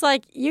my mom's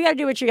like, you got to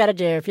do what you got to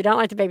do. If you don't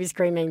like the baby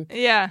screaming,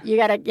 Yeah. you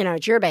got to,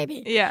 it's your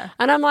baby. Yeah.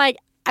 And I'm like,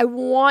 I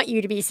want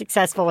you to be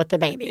successful with the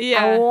baby.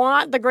 Yeah. I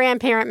want the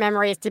grandparent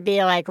memories to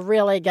be like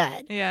really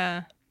good.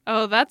 Yeah.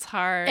 Oh, that's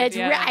hard. It's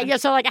yeah.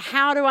 so like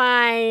how do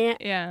I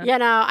Yeah.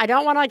 I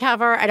don't want to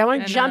cover, I don't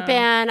want to jump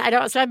in.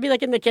 So I'd be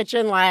like in the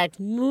kitchen like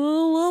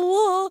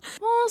Well,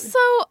 so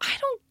I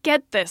don't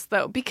get this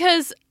though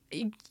because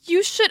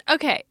you should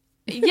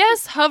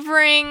yes,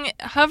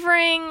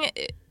 hovering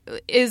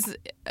is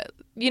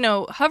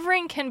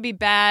hovering can be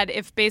bad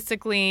if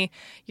basically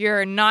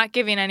you're not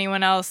giving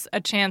anyone else a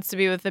chance to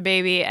be with the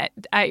baby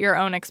at your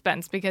own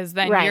expense because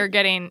then Right. you're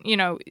getting,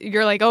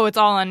 you're like, oh, it's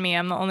all on me.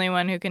 I'm the only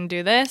one who can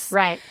do this.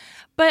 right.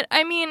 But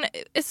I mean,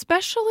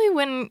 especially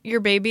when your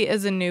baby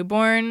is a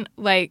newborn,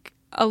 like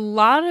a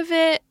lot of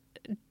it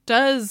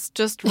does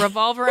just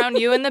revolve around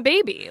you and the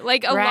baby.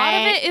 Like a lot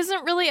of it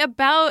isn't really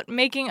about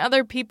making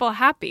other people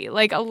happy.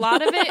 Like a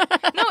lot of it,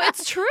 no,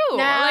 it's true. No,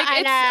 like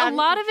I know. a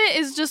lot of it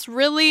is just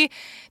really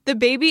the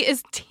baby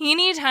is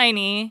teeny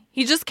tiny.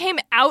 He just came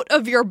out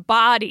of your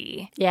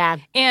body. Yeah.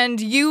 And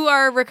you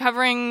are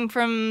recovering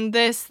from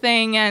this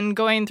thing and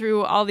going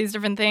through all these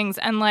different things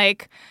and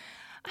like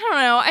I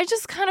don't know. I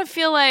just kind of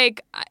feel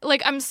like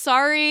I'm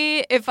sorry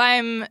if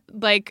I'm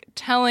like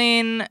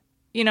telling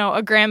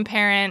a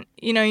grandparent,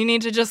 you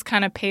need to just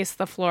kind of pace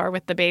the floor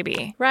with the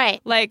baby.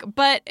 Right. Like,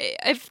 but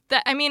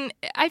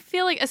I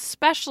feel like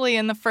especially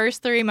in the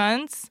first 3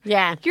 months,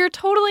 Yeah. you're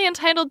totally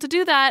entitled to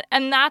do that.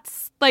 And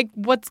that's like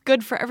what's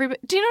good for everybody.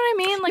 Do you know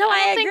what I mean? Like, No, I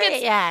I don't agree,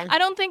 think yeah. I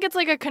don't think it's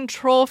like a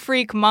control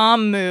freak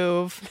mom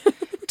move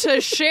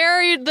to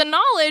share the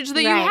knowledge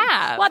that you Right.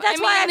 have. Well, that's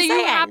why I'm that saying.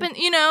 you happen,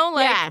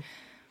 like, yeah.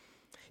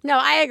 No,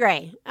 I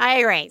agree.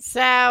 So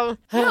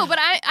no, but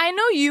I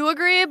know you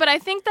agree, but I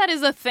think that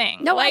is a thing.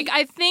 No,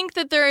 I think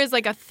that there is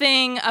like a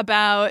thing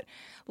about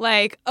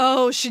like,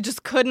 oh, she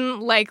just couldn't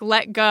like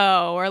let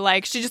go, or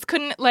like she just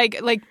couldn't like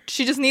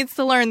she just needs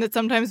to learn that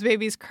sometimes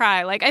babies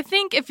cry. Like I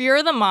think if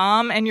you're the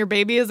mom and your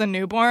baby is a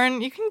newborn,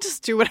 you can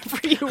just do whatever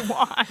you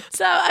want.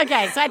 So I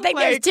think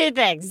there's two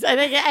things. I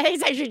think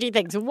it's actually two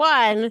things.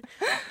 One,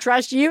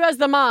 trust you as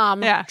the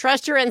mom. Yeah.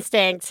 Trust your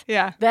instinct.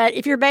 Yeah. That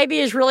if your baby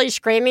is really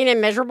screaming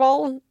and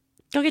miserable,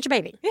 go get your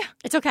baby. Yeah.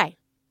 It's okay.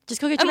 Just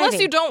go get your Unless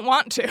baby. you don't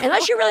want to.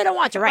 Unless you really don't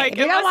want to, right? Like, If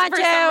you don't want for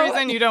to, some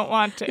reason you don't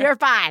want to. you're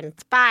fine.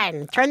 It's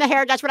fine. Turn the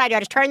hair. That's what I do. I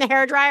just turn the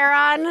hair dryer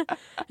on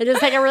and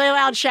just take a really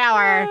loud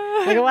shower.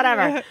 Like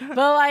whatever.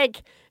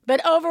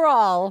 But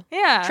overall,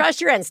 Yeah.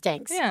 trust your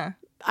instincts. Yeah.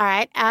 All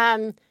right.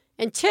 And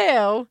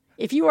two,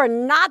 if you are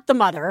not the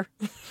mother,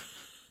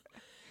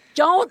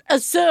 don't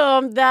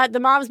assume that the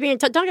mom's being.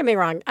 Don't get me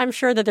wrong. I'm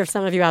sure that there's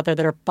some of you out there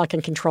that are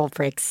fucking control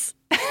freaks.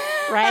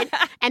 right?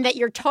 And that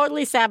you're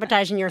totally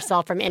sabotaging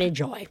yourself from any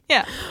joy.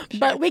 Yeah.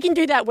 But we can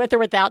do that with or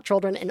without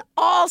children in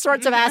all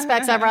sorts of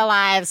aspects of our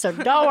lives, so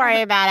don't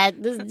worry about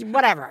it. This is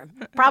whatever.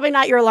 Probably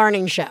not your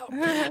learning show.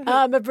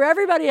 But for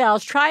everybody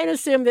else, try and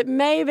assume that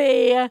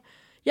maybe...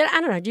 Yeah,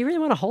 I don't know. Do you really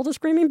want to hold a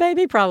screaming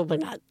baby? Probably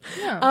not.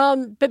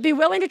 Yeah. But be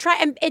willing to try.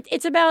 And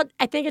it's about,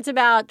 I think it's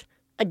about,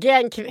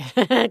 again,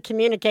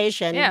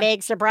 communication. Yeah.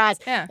 Big surprise.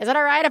 Yeah. Is that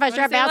all right if I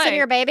start bouncing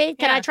your baby?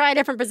 Can I try a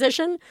different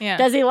position? Yeah.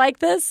 Does he like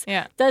this?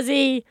 Yeah. Does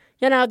he,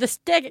 the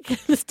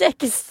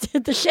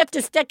shift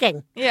is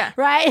sticking. Yeah.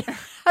 Right?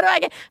 How do I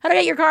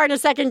get your car in a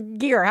second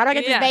gear? How do I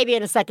get this baby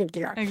in a second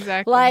gear?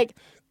 Exactly. Like,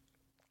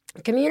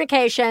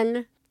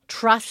 communication,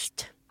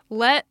 trust.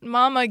 Let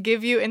mama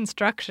give you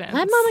instructions.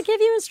 Let mama give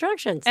you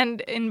instructions.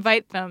 And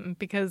invite them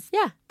because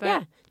Yeah.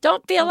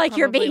 Don't feel like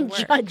you're being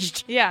work.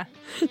 judged. Yeah.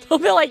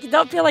 Don't feel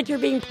like you're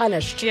being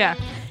punished. Yeah.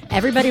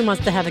 Everybody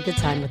wants to have a good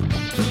time with it.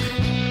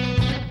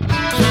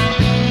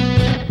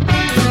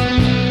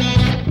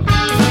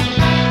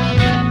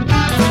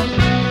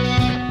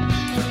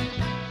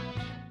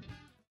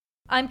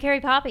 I'm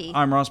Carrie Poppy.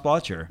 I'm Ross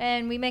Blotcher.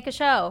 And we make a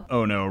show.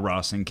 Oh no,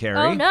 Ross and Carrie.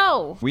 Oh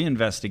no! We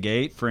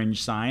investigate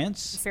fringe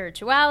science,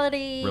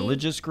 Spirituality,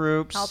 religious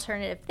groups,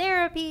 alternative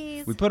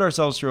therapies. We put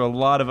ourselves through a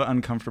lot of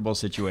uncomfortable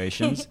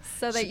situations.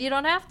 So that you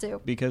don't have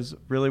to. Because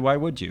really, why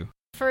would you?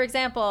 For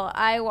example,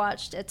 I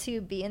watched a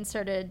tube be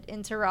inserted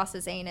into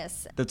Ross's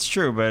anus. That's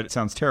true, but it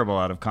sounds terrible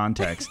out of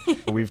context.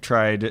 We've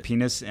tried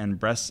penis and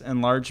breast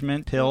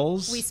enlargement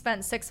pills. We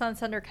spent 6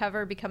 months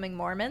undercover becoming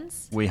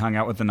Mormons. We hung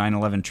out with the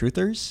 9/11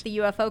 truthers. The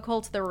UFO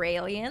cult, the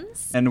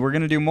Raelians. And we're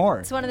going to do more.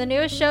 It's one of the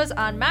newest shows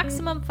on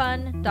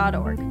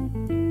MaximumFun.org.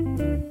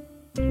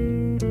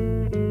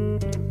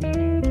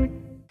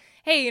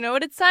 Hey, you know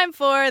what it's time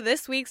for?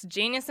 This week's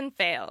Genius and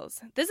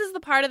Fails. This is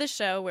the part of the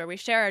show where we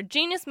share our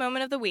genius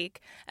moment of the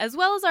week, as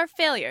well as our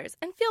failures,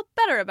 and feel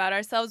better about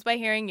ourselves by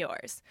hearing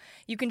yours.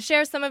 You can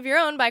share some of your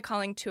own by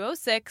calling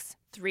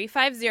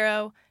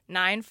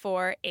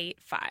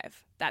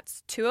 206-350-9485.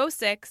 That's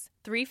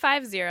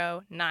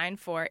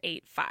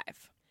 206-350-9485.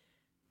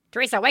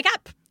 Theresa, wake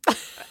up.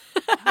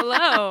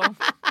 Hello.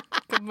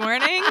 Good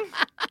morning.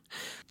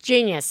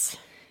 Genius.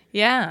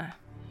 Yeah.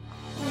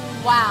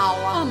 Wow.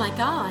 Oh my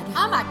God.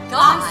 Oh my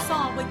God. I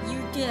saw what you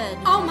did.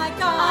 Oh my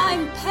God.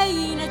 I'm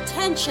paying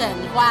attention.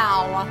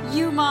 Wow.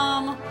 You,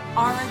 Mom,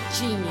 are a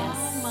genius.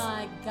 Oh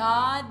my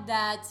God,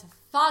 that's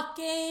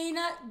fucking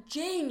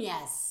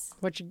genius.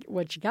 What you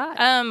got?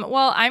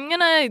 Well, I'm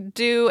gonna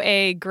do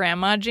a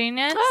grandma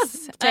genius.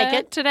 Take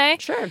it today.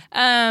 Sure.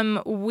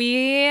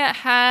 We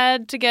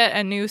had to get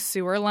a new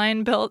sewer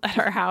line built at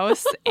our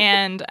house,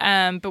 and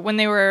but when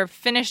they were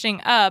finishing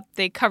up,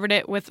 they covered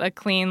it with a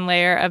clean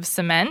layer of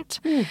cement.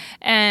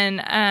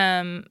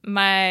 And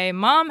my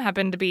mom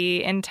happened to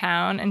be in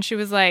town, and she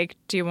was like,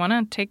 "Do you want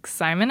to take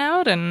Simon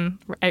out and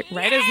write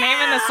his name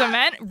in the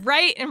cement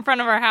right in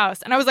front of our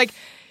house?" And I was like,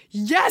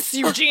 "Yes,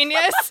 you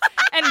genius!"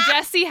 And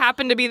Jesse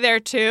happened to be there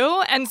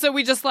too, and so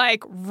we just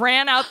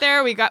ran out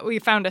there. We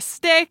found a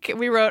stick.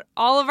 We wrote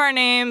all of our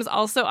names,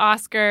 also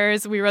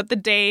Oscar's. We wrote the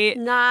date.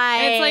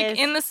 Nice. And it's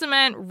in the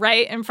cement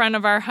right in front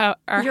of our house,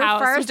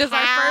 First which is our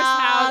first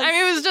house. I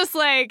mean, it was just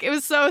it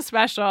was so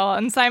special,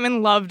 and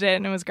Simon loved it,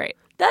 and it was great.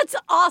 That's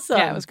awesome.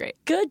 Yeah, it was great.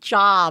 Good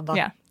job.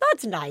 Yeah,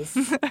 that's nice.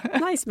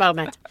 Nice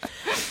moment.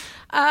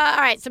 All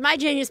right, so my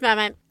genius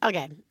moment.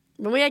 Okay,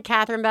 when we had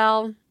Catherine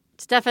Bell,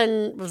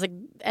 Stefan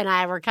and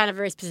I were kind of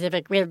very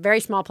specific. We had a very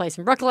small place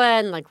in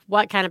Brooklyn.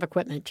 What kind of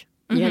equipment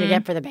you're going to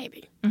get for the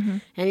baby? Mm-hmm.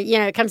 And,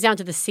 it comes down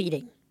to the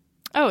seating.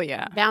 Oh,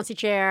 yeah. Bouncy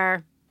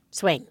chair,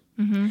 swing.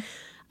 Mm-hmm.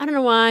 I don't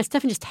know why.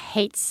 Stefan just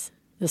hates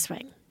the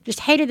swing.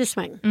 Just hated the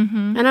swing.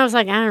 Mm-hmm. And I was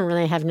like, I don't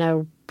really have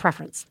no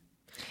preference.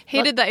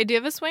 Hated the idea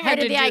of a swing, or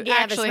did you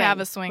actually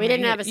have a swing? We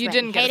didn't have a swing. You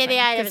didn't get hated the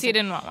idea because he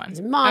didn't want one. It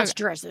was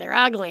monstrous. Okay. They're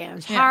ugly. And it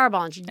was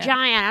horrible. And it's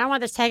giant. I don't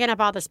want this taking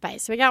up all the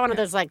space. So we got one of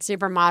those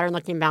super modern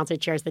looking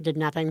bouncy chairs that did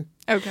nothing.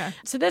 Okay.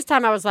 So this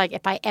time I was like,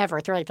 if I ever,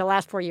 through the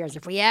last 4 years,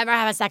 if we ever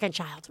have a second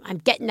child, I'm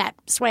getting that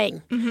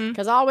swing.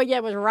 Because all we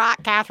did was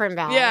rock Catherine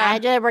Bell.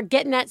 Yeah. We're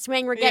getting that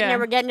swing. We're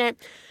getting it.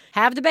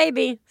 Have the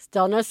baby,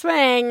 still no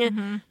swing.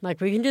 Mm-hmm.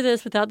 We can do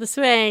this without the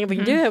swing. We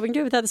can do it. We can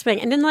do it without the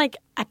swing. And then, I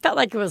felt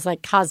like it was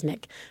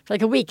cosmic. For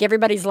a week,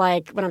 everybody's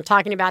when I'm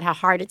talking about how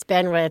hard it's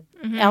been with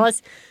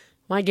Ellis,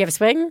 why do you have a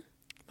swing?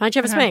 Why don't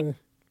you have a swing?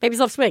 Babies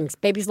love swings.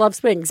 Babies love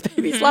swings.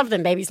 Babies love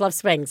them. Babies love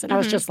swings. And I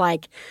was just I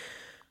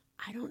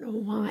don't know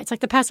why. It's like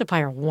the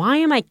pacifier. Why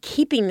am I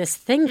keeping this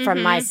thing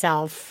from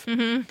myself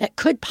that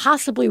could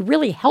possibly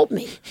really help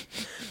me?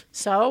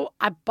 So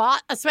I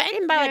bought a swing. I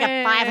didn't buy a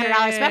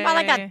 $500 swing. I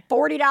bought a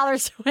 $40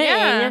 swing.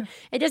 Yeah.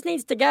 It just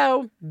needs to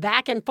go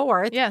back and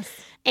forth. Yes.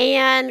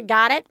 And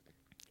got it.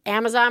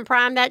 Amazon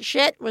Prime that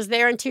shit. Was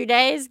there in 2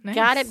 days. Nice.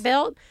 Got it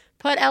built.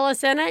 Put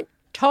Ellis in it.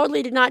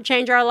 Totally did not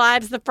change our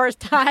lives the first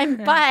time.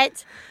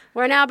 But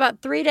we're now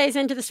about 3 days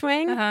into the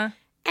swing. And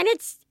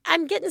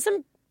I'm getting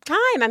some time.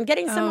 I'm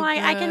getting some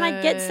I can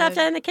get stuff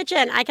done in the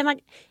kitchen. I can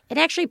it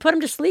actually put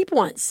him to sleep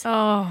once.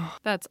 Oh,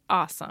 that's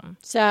awesome.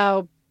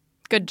 So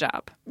Good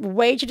job.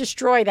 Way to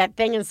destroy that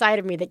thing inside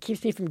of me that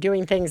keeps me from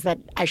doing things that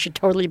I should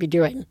totally be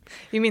doing.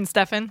 You mean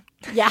Stefan?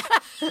 Yeah.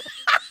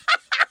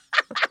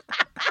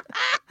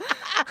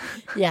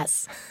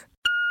 Yes.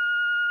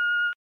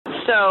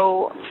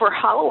 So for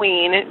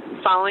Halloween,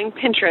 following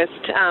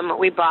Pinterest,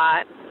 we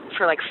bought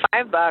for like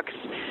 $5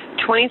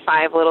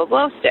 25 little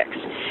glow sticks,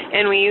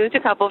 and we used a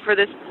couple for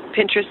this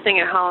Pinterest thing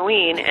at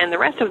Halloween, and the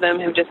rest of them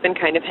have just been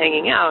kind of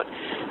hanging out.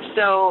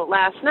 So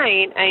last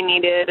night I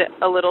needed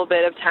a little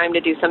bit of time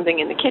to do something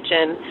in the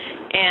kitchen,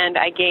 and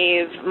I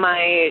gave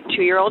my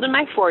 2-year-old and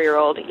my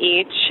 4-year-old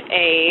each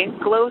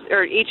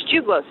each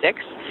 2 glow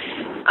sticks,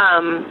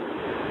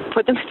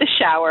 put them in the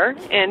shower,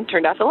 and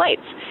turned off the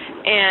lights.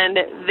 And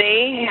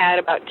they had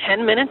about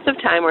 10 minutes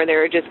of time where they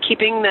were just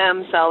keeping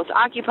themselves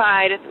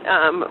occupied,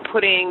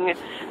 putting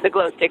the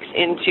glow sticks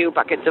into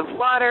buckets of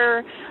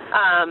water,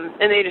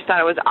 and they just thought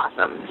it was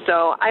awesome.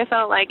 So I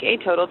felt like a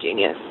total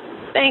genius.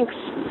 Thanks.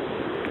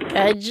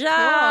 Good job.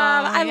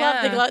 I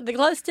love the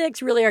glow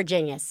sticks. Really are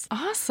genius.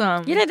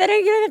 Awesome. You don't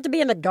have to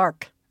be in the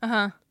dark.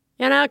 Uh-huh.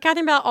 You know,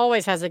 Catherine Bell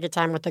always has a good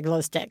time with the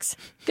glow sticks.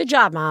 Good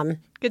job, Mom.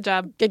 Good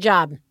job. Good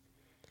job.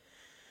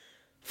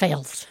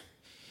 Fails.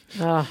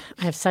 Oh,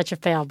 I have such a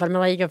fail, but I'm going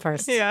to let you go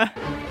first. Yeah.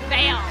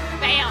 Fail.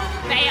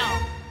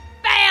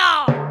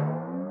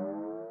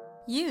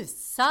 You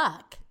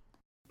suck.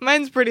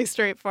 Mine's pretty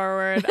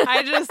straightforward.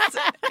 I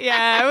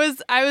was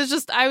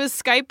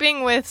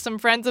Skyping with some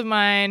friends of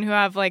mine who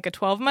have like a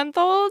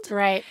 12-month-old.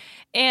 Right.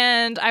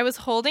 And I was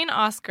holding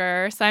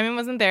Oscar. Simon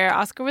wasn't there.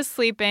 Oscar was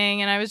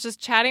sleeping. And I was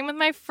just chatting with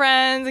my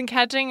friends and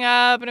catching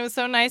up. And it was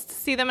so nice to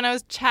see them. And I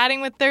was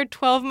chatting with their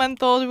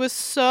 12-month-old who was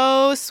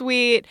so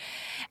sweet.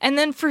 And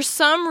then for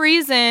some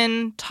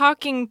reason,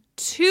 talking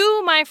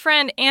to my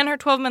friend and her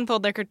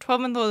 12-month-old, like her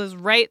 12-month-old is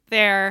right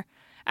there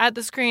at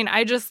the screen,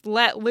 I just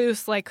let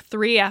loose like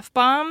 3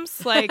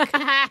 F-bombs. Like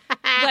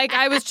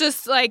I was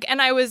just like, and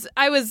I was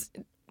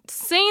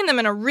saying them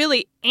in a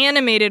really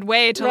animated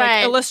way to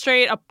like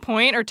illustrate a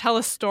point or tell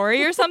a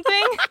story or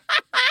something.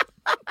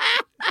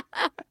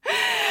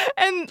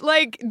 And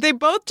like they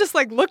both just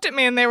like looked at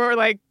me and they were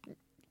like,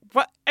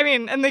 what? I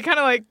mean, and they kind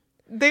of like,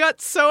 they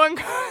got so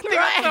uncomfortable.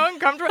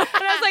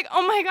 And I was like,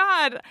 oh my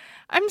God,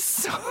 I'm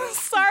so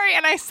sorry.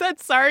 And I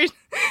said sorry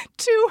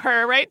to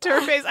her, right to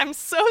her face. I'm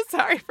so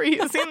sorry for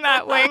using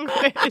that language.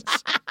 But at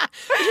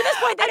this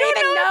point, they don't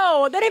even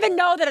know. They don't even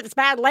know that it's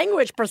bad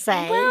language per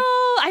se. Well,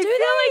 I feel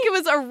like it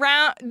was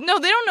around. No,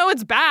 they don't know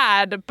it's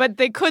bad, but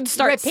they could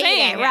start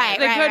saying it. Right,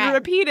 they could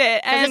repeat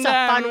it. And it's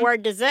a fun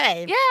word to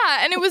say.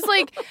 Yeah, and it was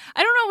like,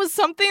 I don't know, it was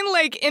something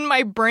like in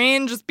my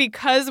brain just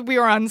because we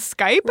were on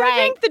Skype, I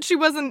think, that she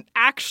wasn't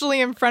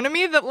actually in front of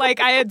me, that like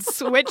I had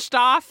switched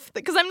off,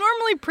 because I'm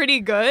normally pretty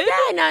good.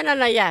 Yeah,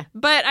 no, yeah.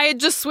 But I had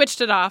just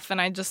switched it off, and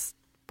I just,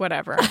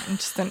 whatever. I'm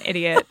just an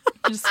idiot.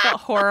 I just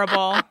felt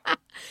horrible.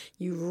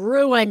 You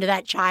ruined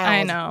that child.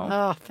 I know.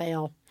 Oh,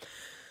 fail.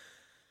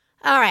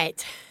 All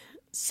right.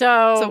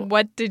 So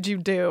what did you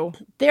do?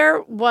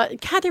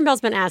 Catherine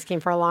Bell's been asking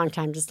for a long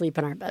time to sleep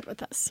in our bed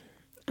with us.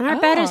 And our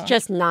bed is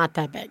just not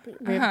that big.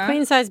 We have a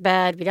queen-size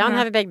bed. We don't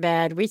have a big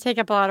bed. We take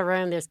up a lot of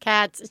room. There's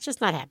cats. It's just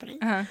not happening.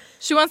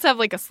 She wants to have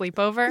like a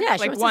sleepover. Yeah,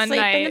 she like wants one to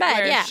sleep night in the bed.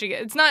 where Yeah.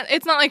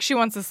 it's not like she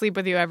wants to sleep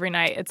with you every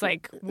night. It's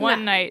like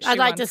one night. I'd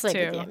like to sleep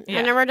with you. Yeah.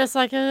 And then we're just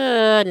like,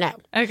 no.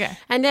 Okay.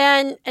 And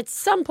then at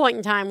some point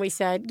in time, we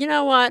said, you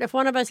know what? If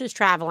one of us is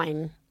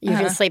traveling, you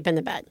can sleep in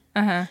the bed.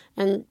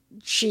 And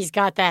she's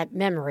got that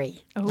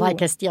memory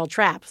like a steel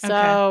trap.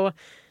 So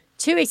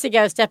 2 weeks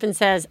ago, Stefan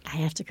says, I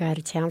have to go out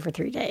of town for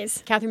 3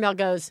 days. Catherine Bell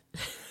goes,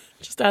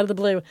 just out of the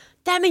blue,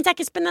 that means I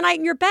can spend the night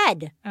in your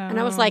bed. And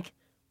I was like,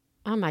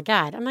 oh my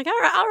God. I'm like,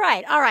 all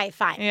right,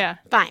 fine. Yeah.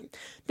 Fine.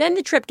 Then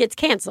the trip gets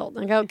canceled.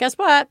 I go, guess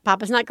what?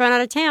 Papa's not going out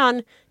of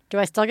town. Do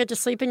I still get to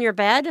sleep in your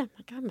bed? I'm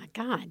like, oh my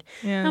God.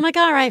 Yeah. I'm like,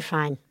 all right,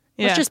 fine.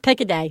 Let's just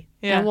pick a day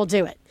and we'll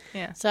do it.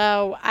 Yeah.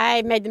 So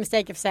I made the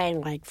mistake of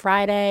saying like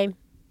Friday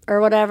or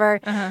whatever.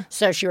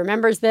 So she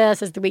remembers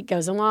this as the week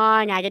goes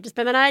along. I get to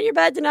spend the night in your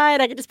bed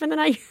tonight. I get to spend the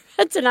night in your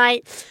bed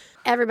tonight.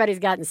 Everybody's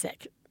gotten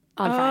sick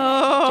on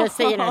Friday. Just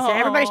so you know. So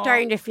everybody's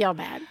starting to feel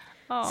bad.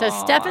 So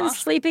Stefan's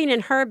sleeping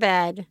in her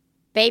bed.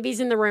 Baby's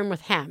in the room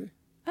with him.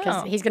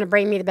 Because he's going to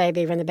bring me the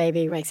baby when the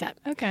baby wakes up.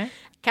 Okay.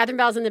 Catherine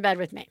Bell's in the bed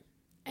with me.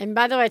 And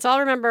by the way, it's all I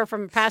remember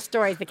from past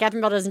stories that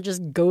Catherine Bell doesn't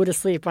just go to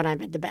sleep when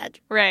I'm in the bed.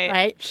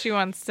 Right. She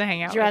wants to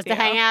hang out with you. She wants to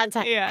hang out.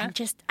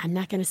 I'm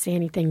not going to say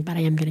anything, but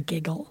I am going to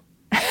giggle.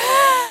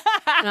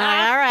 All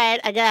right,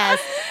 I guess.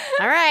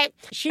 All right.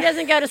 She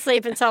doesn't go to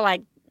sleep until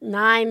like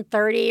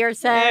 9:30 or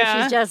so.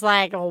 She's just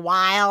like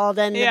wild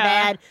in the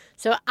bed.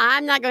 So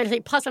I'm not going to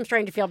sleep. Plus, I'm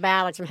starting to feel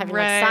bad. Like I'm having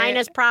like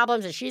sinus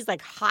problems, and she's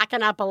like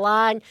hawking up a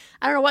lung.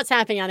 I don't know what's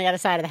happening on the other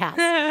side of the house,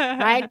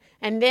 right?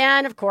 And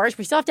then, of course,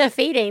 we still have to have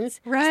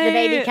feedings. Right. So the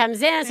baby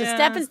comes in. So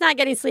Stefan's not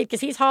getting sleep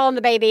because he's hauling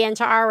the baby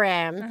into our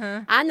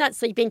room. I'm not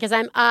sleeping because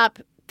I'm up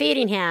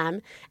feeding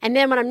him. And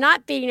then when I'm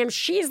not feeding him,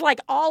 she's like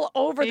all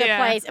over the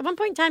place. At one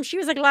point in time, she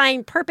was like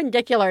lying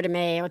perpendicular to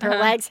me with her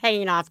legs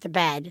hanging off the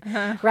bed,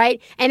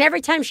 right? And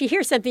every time she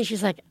hears something,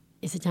 she's like,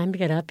 is it time to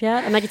get up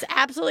yet? I'm like, it's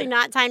absolutely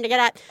not time to get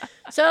up.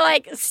 So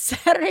like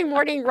Saturday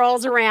morning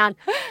rolls around.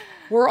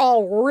 We're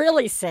all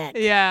really sick.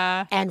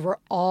 Yeah. And we're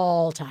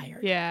all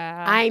tired.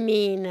 Yeah. I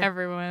mean,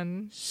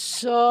 everyone.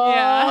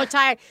 So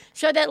tired.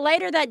 So that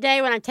later that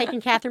day when I'm taking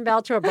Catherine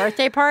Bell to a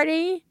birthday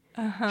party,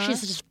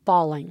 she's just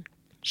falling.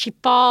 She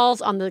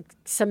falls on the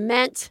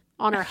cement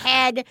on her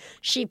head.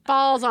 She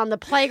falls on the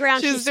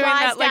playground. She's she doing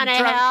slides that down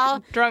a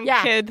hill. drunk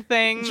kid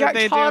thing that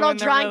they do total when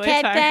they're drunk really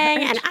kid tired.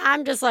 thing. And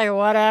I'm just like,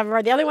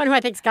 whatever. The only one who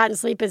I think's gotten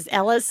sleep is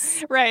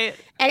Ellis. Right.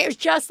 And it was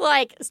just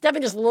like,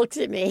 Stephen just looks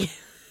at me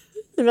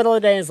in the middle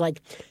of the day and is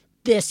like,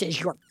 this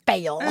is your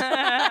fail.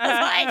 I was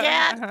like,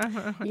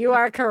 yeah, you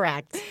are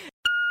correct.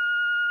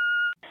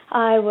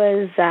 I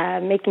was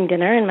making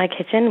dinner in my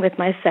kitchen with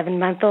my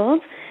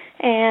 7-month-old,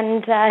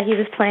 and he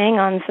was playing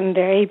on some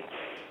very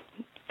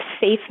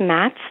safe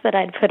mats that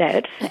I'd put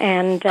out,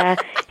 and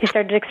he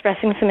started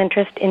expressing some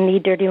interest in the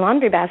dirty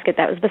laundry basket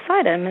that was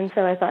beside him, and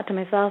so I thought to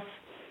myself,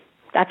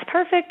 that's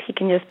perfect. He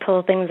can just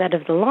pull things out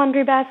of the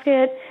laundry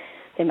basket.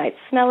 They might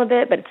smell a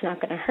bit, but it's not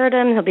going to hurt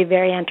him. He'll be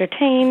very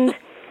entertained.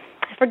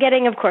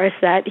 Forgetting, of course,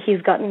 that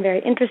he's gotten very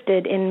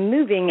interested in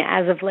moving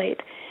as of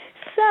late.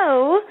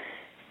 So,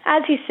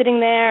 as he's sitting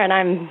there and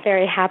I'm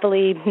very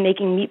happily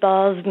making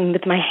meatballs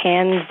with my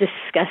hands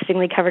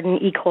disgustingly covered in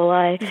E.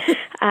 coli,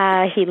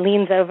 he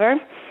leans over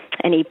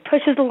and he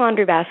pushes the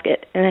laundry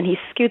basket and then he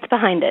scoots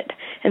behind it.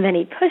 And then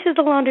he pushes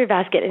the laundry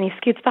basket and he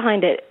scoots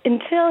behind it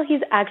until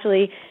he's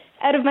actually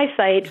out of my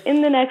sight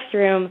in the next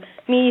room,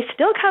 me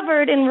still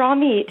covered in raw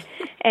meat,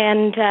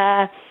 and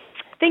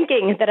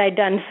thinking that I'd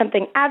done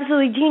something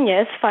absolutely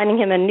genius, finding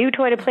him a new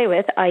toy to play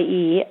with,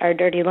 i.e. our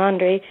dirty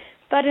laundry.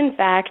 But in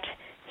fact,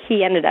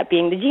 he ended up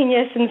being the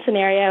genius in the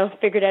scenario,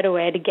 figured out a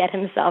way to get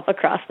himself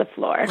across the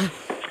floor.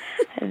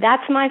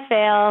 That's my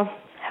fail.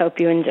 Hope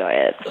you enjoy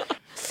it.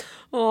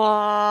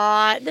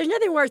 Aw, there's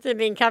nothing worse than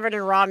being covered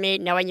in raw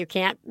meat, knowing you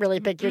can't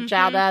really pick your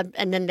child up,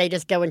 and then they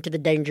just go into the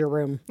danger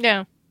room.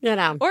 Yeah. You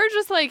know. Or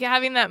just like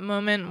having that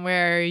moment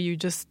where you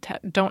just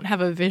don't have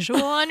a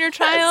visual on your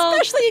child.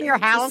 Especially in your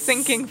house. It's a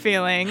sinking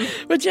feeling.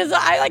 Which is,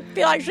 I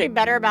feel actually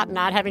better about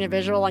not having a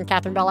visual on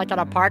Catherine Bell like at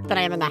a park than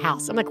I am in the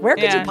house. I'm like, where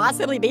could you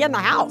possibly be in the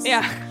house?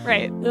 Yeah,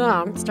 right.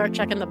 Start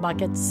checking the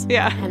buckets.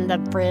 Yeah. And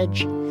the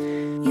fridge.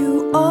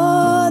 You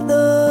are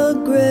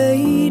the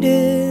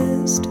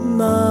greatest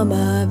mom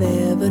I've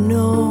ever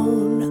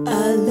known.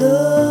 I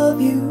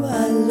love you,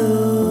 I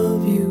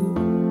love you.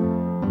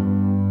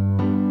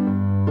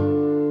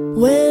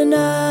 When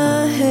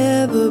I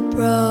have a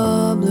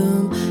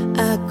problem,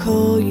 I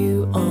call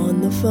you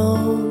on the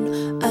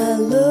phone. I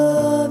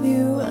love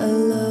you, I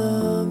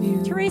love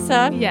you.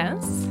 Theresa.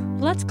 Yes?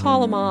 Let's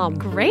call a mom.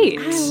 Great.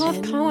 I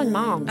love calling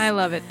moms. I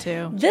love it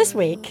too. This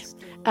week,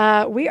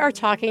 we are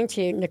talking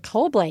to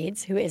Nicole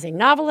Blades, who is a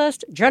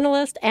novelist,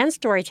 journalist, and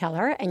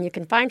storyteller, and you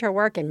can find her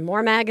work in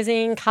More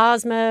Magazine,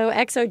 Cosmo,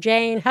 Exo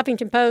Jane,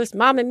 Huffington Post,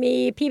 Mom and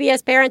Me,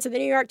 PBS Parents, and the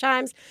New York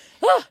Times.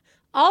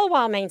 All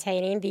while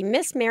maintaining the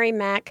Miss Mary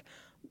Mac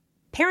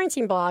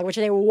parenting blog, which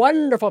is a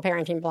wonderful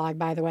parenting blog,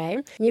 by the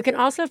way. You can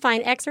also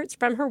find excerpts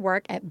from her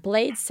work at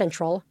Blades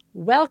Central.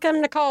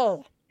 Welcome,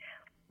 Nicole.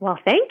 Well,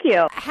 thank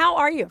you. How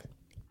are you?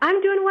 I'm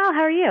doing well.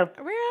 How are you?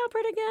 We're all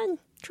pretty good.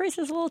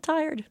 Teresa's a little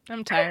tired.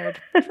 I'm tired.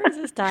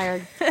 Teresa's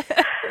tired.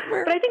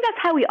 But I think that's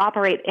how we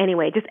operate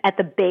anyway. Just at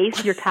the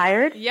base, you're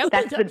tired. Yep.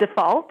 That's the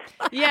default.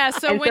 Yeah,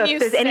 so and when so you if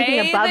there's say anything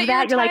above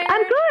that, you're like,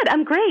 I'm good,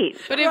 I'm great.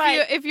 But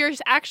if you're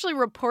actually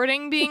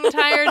reporting being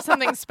tired,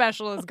 something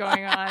special is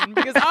going on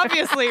because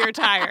obviously you're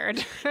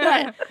tired.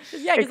 Right.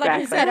 Yeah, because like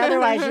you said,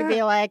 otherwise you'd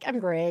be like, I'm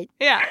great.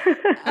 Yeah.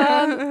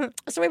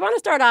 So we want to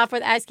start off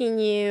with asking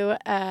you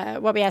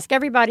what we ask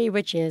everybody,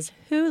 which is,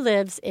 who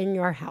lives in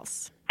your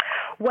house?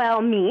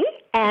 Well, me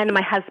and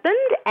my husband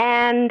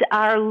and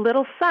our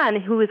little son,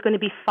 who is going to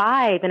be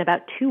 5 in about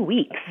 2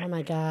 weeks. Oh,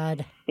 my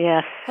God.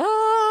 Yes.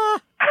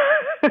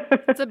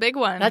 It's a big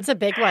one. That's a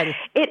big one.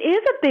 It is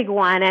a big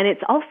one, and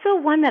it's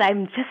also one that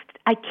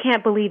I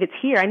can't believe it's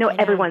here. I know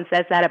everyone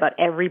says that about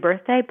every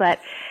birthday, but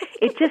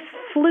it just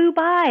flew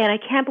by, and I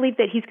can't believe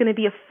that he's going to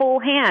be a full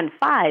hand,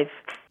 5.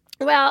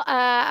 Well,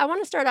 I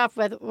want to start off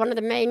with one of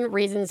the main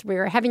reasons we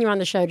were having you on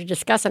the show to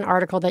discuss an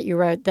article that you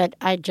wrote that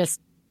I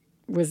just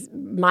was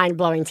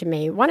mind-blowing to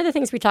me. One of the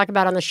things we talk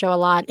about on the show a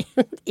lot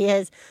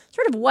is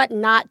sort of what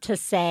not to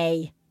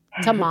say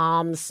to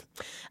moms.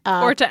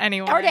 Or to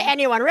anyone. Or to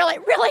anyone. Really.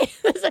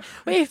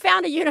 We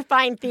found a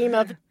unifying theme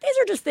of these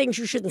are just things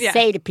you shouldn't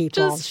say to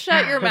people. Just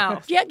shut your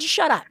mouth. Yeah, just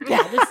shut up.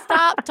 Yeah, just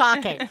stop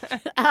talking.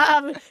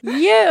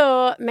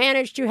 You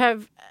managed to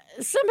have...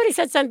 Somebody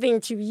said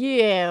something to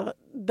you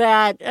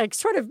that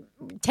sort of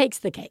takes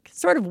the cake,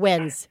 sort of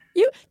wins.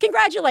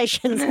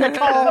 Congratulations,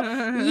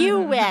 Nicole. You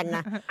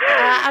win.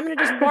 I'm going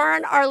to just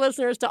warn our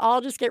listeners to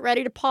all just get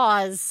ready to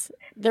pause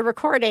the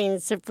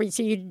recordings so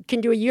you can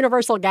do a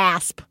universal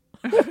gasp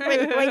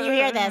when you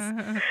hear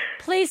this.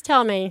 Please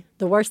tell me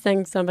the worst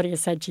thing somebody has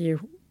said to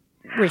you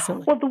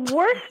recently. Well, the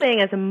worst thing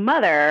as a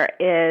mother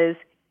is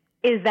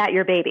that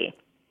your baby?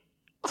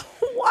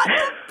 What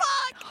the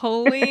fuck?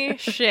 Holy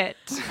shit.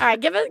 All right,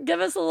 give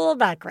us a little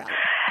background.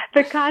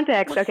 The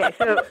context. Okay,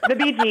 so the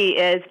BG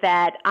is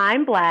that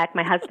I'm black,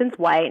 my husband's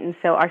white, and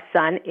so our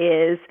son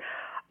is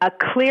a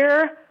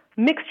clear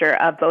mixture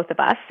of both of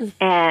us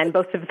and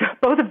both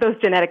of those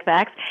genetic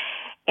facts.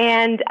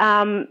 And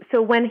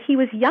so when he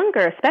was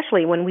younger,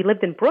 especially when we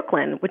lived in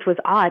Brooklyn, which was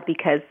odd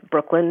because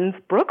Brooklyn's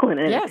Brooklyn,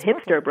 and it's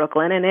hipster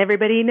Brooklyn, and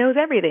everybody knows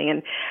everything.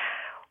 And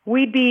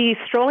we'd be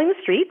strolling the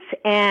streets,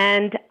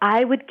 and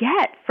I would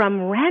get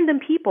from random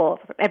people,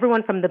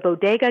 everyone from the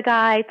bodega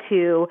guy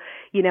to,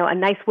 a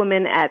nice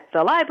woman at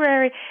the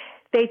library,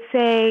 they'd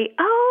say,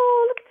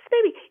 "Oh, look at this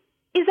baby.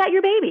 Is that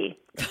your baby?"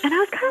 And I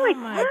was kind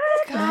of like, what?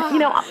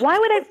 God. Why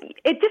would I?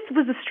 It just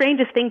was the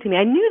strangest thing to me.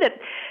 I knew that,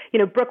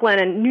 Brooklyn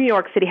and New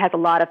York City has a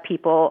lot of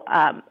people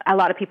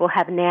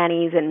have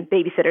nannies and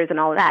babysitters and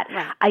all of that.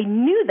 Right. I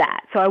knew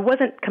that. So I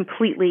wasn't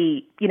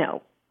completely,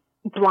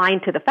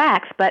 blind to the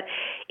facts, but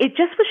it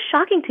just was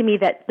shocking to me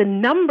that the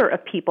number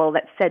of people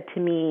that said to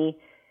me,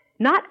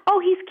 not, "Oh,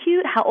 he's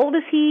cute. How old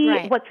is he?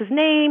 Right. What's his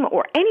name?"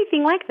 or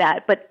anything like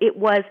that. But it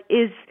was,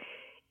 is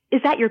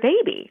that your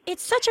baby?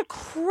 It's such a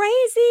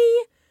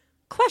crazy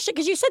question,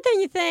 because you sit there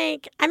and you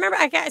think, I remember,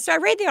 so I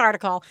read the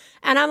article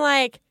and I'm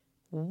like,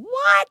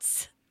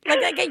 what?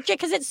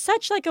 Because it's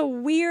such like a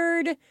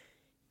weird,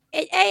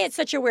 it's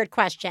such a weird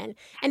question.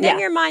 And then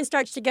your mind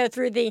starts to go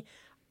through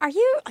are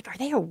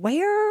they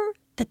aware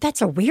that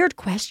that's a weird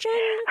question?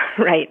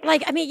 Right.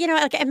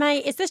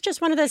 Is this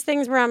just one of those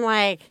things where I'm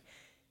like,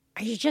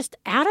 are you just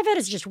out of it?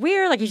 Is it just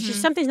weird? Like, it's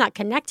just something's not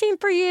connecting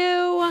for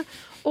you?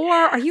 Or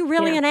are you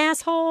really an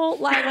asshole?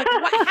 How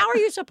are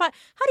you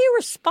how do you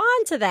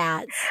respond to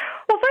that?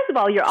 Well, first of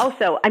all, you're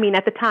also,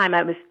 at the time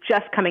I was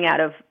just coming out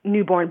of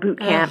newborn boot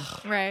camp.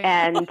 Right.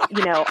 And,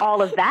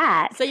 all of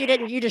that. So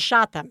you just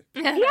shot them.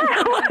 Yeah.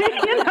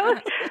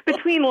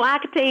 Between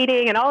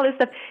lactating and all this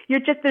stuff,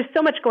 there's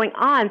so much going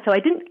on. So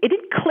it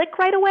didn't click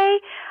right away.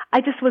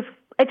 I just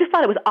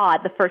thought it was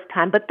odd the first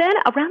time. But then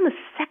around the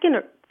second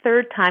or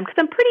third time, because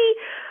I'm pretty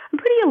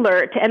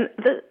alert. And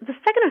the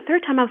second or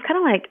third time I was kind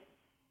of like,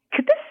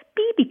 could this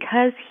be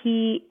because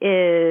he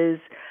is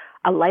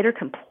a lighter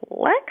complexion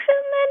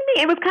than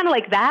me? It was kind of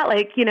like that.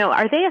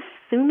 Are they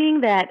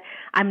assuming that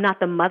I'm not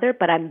the mother,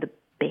 but I'm the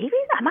baby?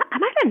 Am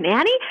I the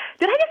nanny?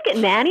 Did I just get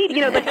nannied?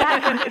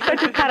 That would start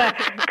to kind of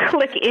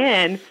click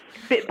in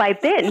bit by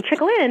bit and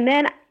trickle in. And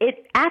then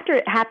after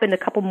it happened a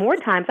couple more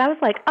times, I was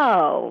like,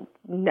 oh,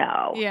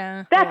 no.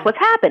 Yeah. That's what's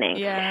happening.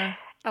 Yeah.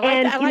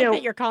 I like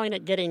that you're calling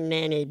it getting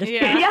nannied.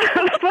 Yeah,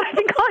 that's what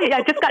I'm calling it.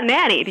 I just got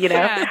nannied,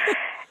 Yeah.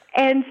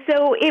 And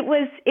so it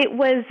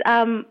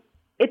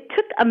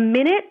took a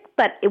minute,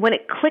 but when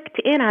it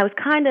clicked in, I was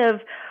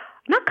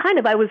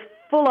I was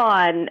full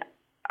on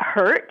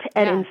hurt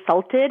and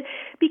insulted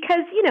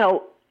because,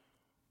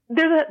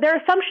 there are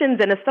assumptions,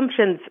 and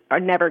assumptions are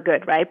never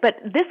good, right? But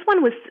this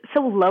one was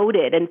so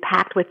loaded and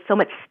packed with so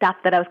much stuff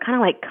that I was kind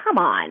of like, come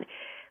on,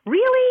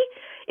 really?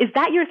 Is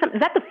that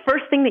the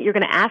first thing that you're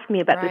going to ask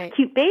me about this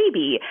cute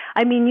baby?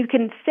 You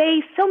can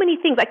say so many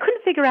things. I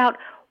couldn't figure out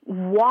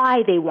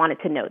why they wanted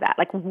to know that,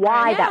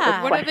 why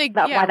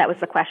that was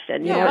the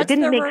question. It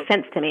didn't make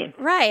sense to me.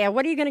 Right.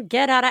 What are you going to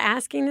get out of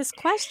asking this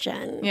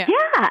question? Yeah.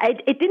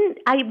 It didn't.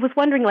 I was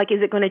wondering,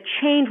 is it going to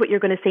change what you're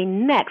going to say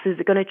next? Is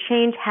it going to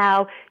change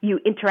how you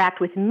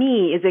interact with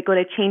me? Is it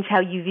going to change how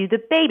you view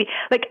the baby?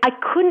 I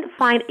couldn't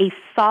find a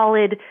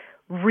solid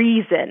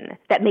reason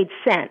that made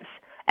sense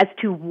as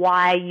to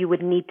why you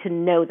would need to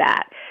know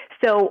that.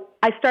 So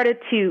I started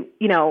to,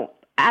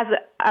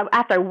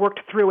 after I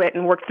worked through it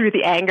and worked through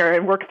the anger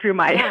and worked through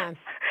my,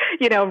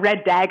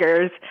 red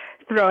daggers,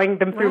 throwing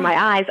them through my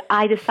eyes,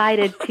 I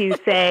decided to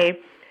say,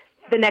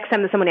 the next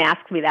time that someone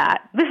asks me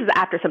that, this is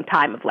after some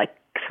time of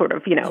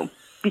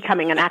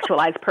becoming an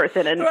actualized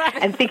person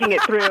and thinking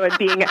it through and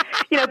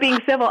being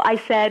civil, I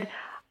said,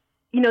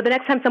 the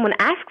next time someone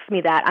asks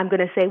me that, I'm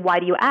going to say, why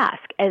do you ask?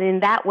 And in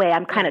that way,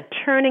 I'm kind of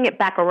turning it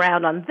back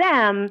around on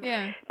them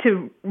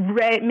to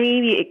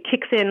maybe it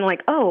kicks in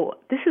oh,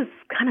 this is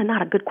kind of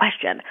not a good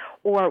question.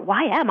 Or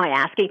why am I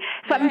asking?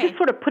 So I'm just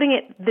sort of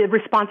putting the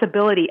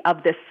responsibility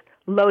of this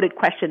loaded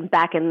question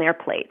back in their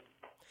plate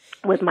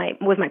was my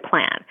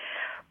plan.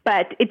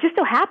 But it just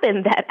so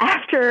happened that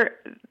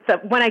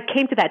when I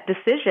came to that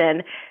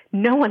decision,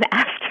 no one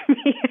asked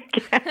me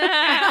again. So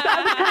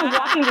I was kind of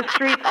walking the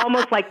streets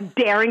almost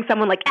daring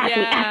someone, ask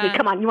me,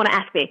 come on, you want to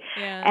ask me?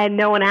 Yeah. And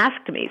no one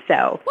asked me,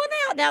 so.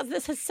 Well, now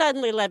this has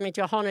suddenly led me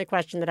to a whole new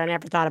question that I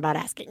never thought about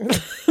asking.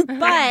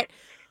 But,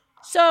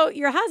 so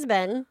your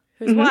husband,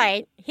 who's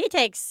white, he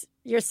takes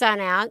your son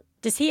out.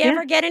 Does he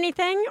ever get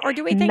anything? Or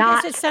do we think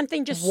this is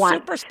something just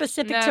super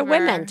specific to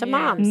women, to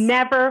moms?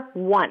 Never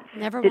once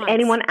did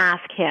anyone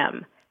ask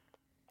him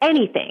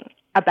anything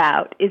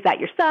about, is that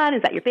your son?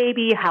 Is that your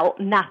baby?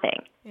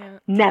 Nothing. Yeah.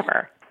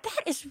 Never.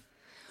 That is...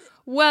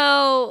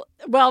 Well,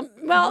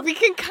 Well, we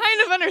can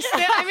kind of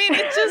understand. I mean,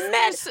 it's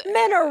just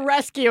men are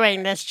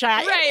rescuing this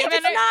child. Right, If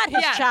it's not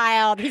his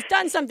child, he's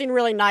done something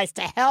really nice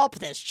to help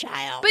this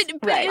child. But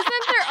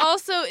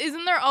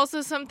isn't there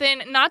also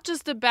something not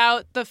just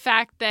about the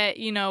fact that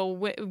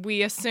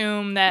we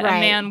assume that a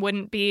man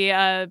wouldn't be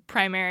a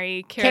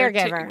primary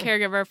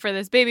caregiver for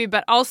this baby,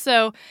 but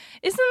also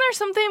isn't there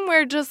something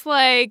where just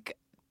like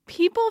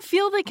people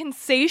feel they can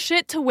say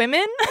shit to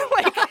women?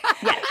 Like,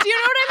 do you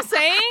know what I'm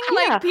saying? Yeah.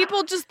 Like,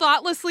 people just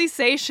thoughtlessly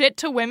say shit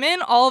to women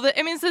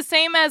it's the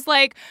same as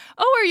like,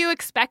 oh, are you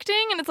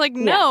expecting? And it's like,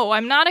 no,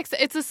 I'm not.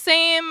 It's the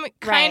same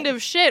kind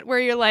of shit where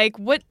you're like,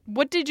 what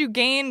did you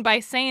gain by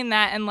saying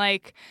that? And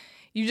like,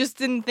 you just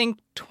didn't think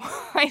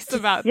twice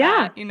about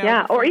that.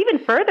 Yeah. Or even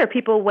further,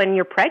 people, when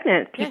you're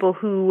pregnant, people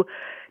who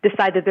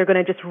decide that they're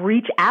going to just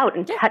reach out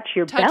and touch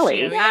your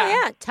belly.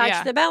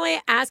 Touch the belly,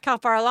 ask how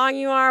far along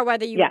you are,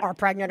 whether you are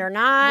pregnant or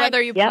not.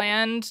 Whether you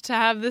planned to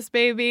have this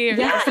baby or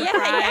just a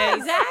surprise.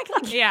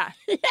 Exactly. Yeah.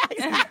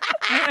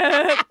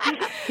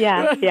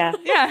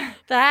 Yeah.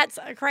 That's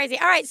crazy.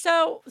 All right,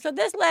 so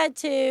this led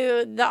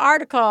to the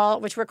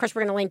article, which of course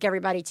we're going to link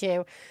everybody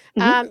to,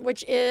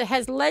 which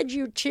has led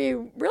you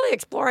to really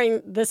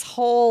exploring this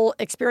whole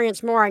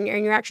experience more, and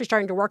you're actually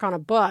starting to work on a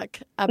book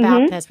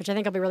about this, which I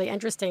think will be really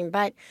interesting.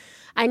 But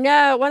I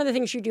know one of the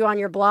things you do on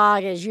your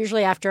blog is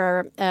usually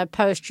after a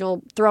post,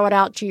 you'll throw it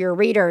out to your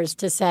readers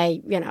to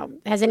say,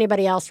 has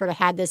anybody else sort of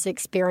had this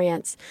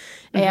experience?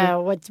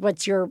 What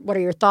are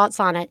your thoughts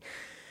on it?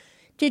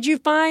 Did you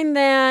find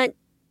that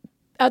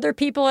other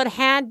people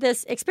had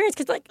this experience?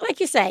 Because like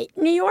you say,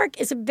 New York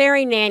is a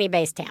very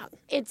nanny-based town.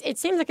 It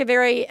seems like a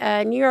very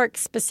New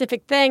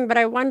York-specific thing, but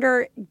I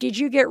wonder, did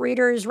you get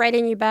readers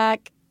writing you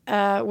back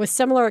with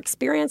similar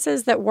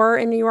experiences that were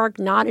in New York,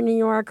 not in New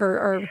York,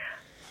 or...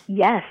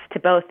 Yes, to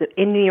both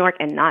in New York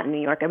and not in New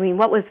York. I mean,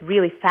 what was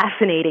really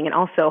fascinating and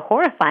also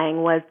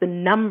horrifying was the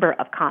number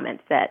of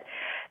comments that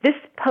this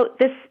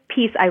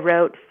piece I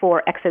wrote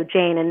for Exo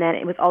Jane, and then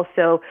it was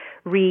also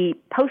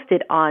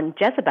reposted on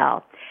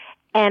Jezebel.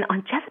 And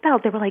on Jezebel,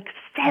 there were like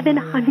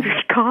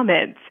 700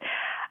 comments.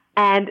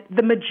 And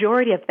the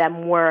majority of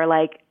them were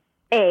like,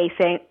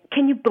 saying,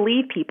 can you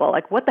believe people?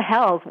 Like, what the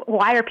hell?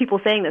 Why are people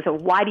saying this? Or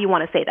why do you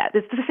want to say that?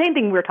 It's the same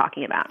thing we were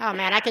talking about. Oh,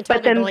 man, I can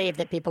totally believe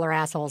that people are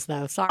assholes,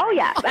 though. Sorry. Oh,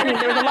 yeah. I mean,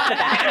 there was a lot of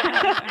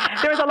that.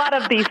 There was a lot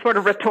of these sort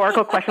of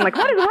rhetorical questions, like,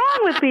 what is wrong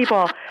with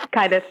people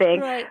kind of thing.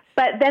 Right.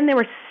 But then there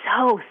were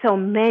so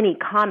many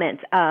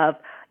comments of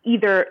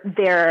either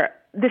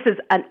this is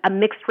a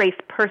mixed-race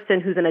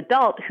person who's an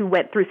adult who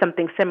went through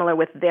something similar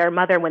with their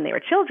mother when they were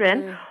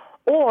children,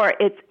 or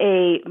it's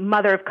a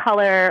mother of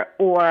color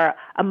or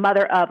a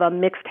mother of a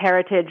mixed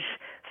heritage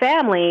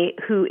family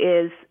who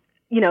is,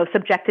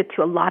 subjected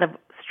to a lot of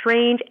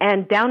strange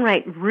and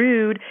downright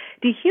rude,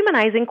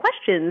 dehumanizing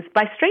questions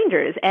by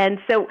strangers. And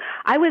so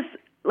I was,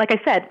 like I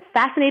said,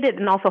 fascinated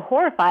and also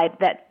horrified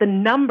that the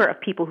number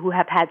of people who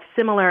have had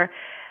similar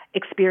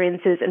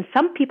experiences, and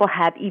some people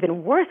had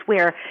even worse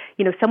where,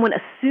 someone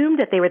assumed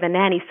that they were the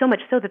nanny so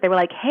much so that they were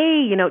like,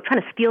 hey, trying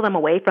to steal them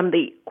away from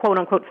the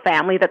quote-unquote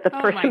family that the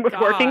person was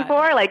working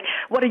for. Like,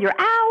 what are your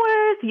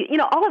hours?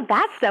 All of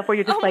that stuff where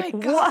you're just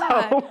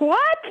whoa,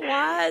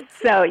 what?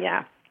 So,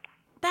 yeah.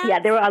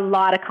 There were a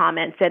lot of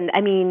comments. And,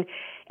 I mean,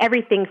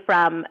 everything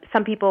from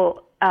some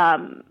people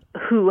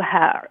who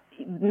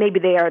maybe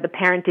they are the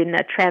parent in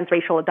a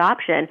transracial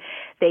adoption,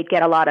 they'd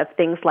get a lot of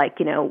things like,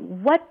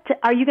 what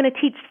are you going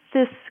to teach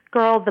this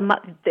girl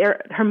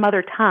her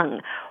mother tongue?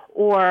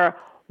 Or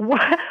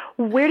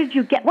where did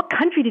you what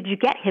country did you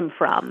get him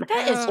from?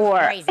 That is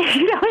crazy.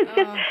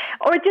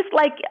 It's just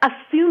like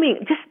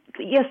assuming, just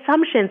the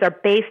assumptions are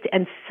based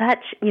in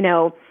such,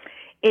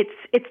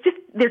 it's just,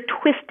 they're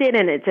twisted,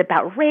 and it's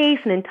about race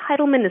and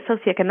entitlement and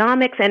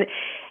socioeconomics, and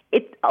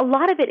a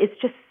lot of it is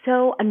just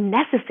so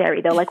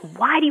unnecessary, though. Like,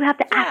 why do you have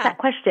to ask that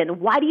question?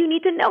 Why do you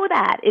need to know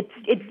that?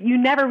 You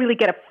never really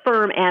get a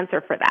firm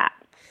answer for that.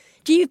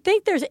 Do you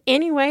think there's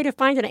any way to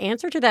find an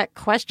answer to that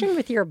question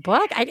with your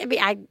book? I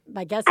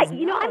guess it's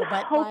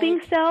I'm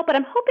hoping so, but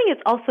I'm hoping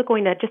it's also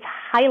going to just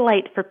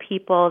highlight for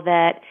people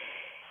that,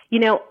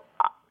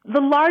 the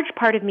large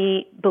part of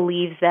me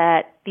believes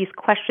that these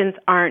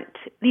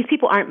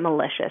people aren't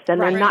malicious,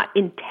 and they're not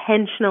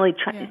intentionally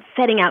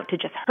setting out to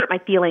just hurt my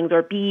feelings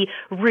or be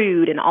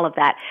rude and all of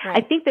that.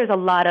 Right. I think there's a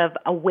lot of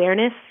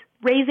awareness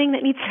raising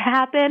that needs to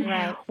happen,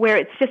 where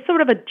it's just sort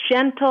of a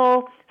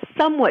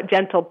somewhat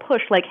gentle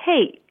push, like,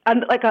 hey,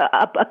 like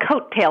a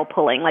coattail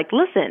pulling, like,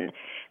 listen,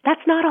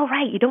 that's not all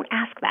right. You don't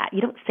ask that.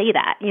 You don't say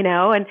that,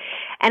 And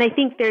I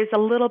think there's a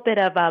little bit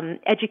of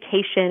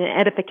education and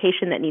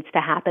edification that needs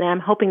to happen. And I'm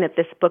hoping that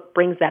this book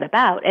brings that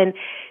about and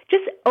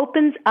just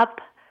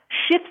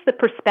shifts the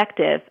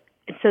perspective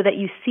so that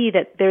you see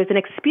that there's an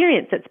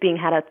experience that's being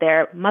had out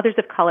there, mothers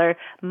of color,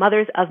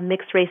 mothers of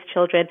mixed-race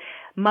children,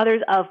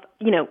 mothers of,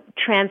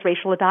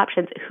 transracial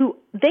adoptions, who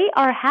they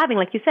are having,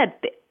 like you said,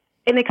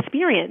 an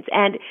experience.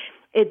 And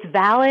it's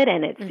valid,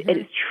 and it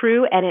is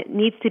true, and it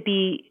needs to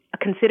be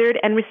considered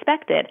and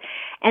respected.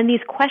 And these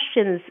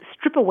questions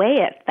strip away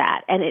at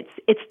that, and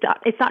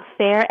it's not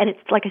fair, and it's,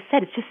 like I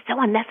said, it's just so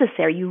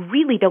unnecessary. You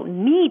really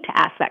don't need to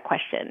ask that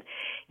question.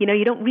 You know,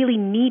 you don't really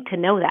need to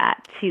know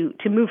that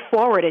to move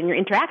forward in your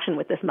interaction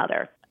with this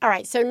mother. All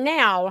right, so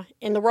now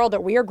in the world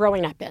that we are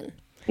growing up in,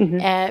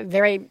 and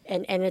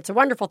it's a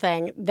wonderful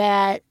thing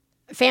that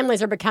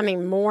families are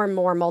becoming more and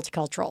more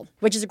multicultural,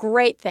 which is a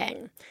great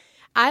thing.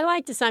 I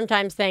like to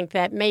sometimes think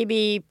that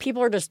maybe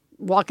people are just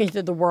walking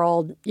through the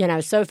world, you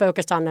know, so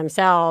focused on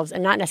themselves,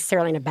 and not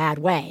necessarily in a bad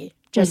way.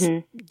 Just,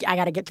 I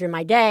got to get through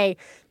my day.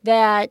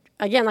 That,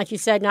 again, like you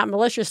said, not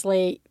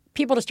maliciously,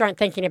 people just aren't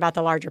thinking about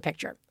the larger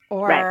picture,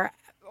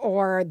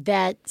 or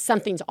that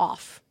something's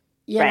off.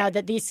 You know,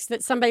 that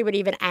somebody would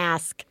even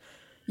ask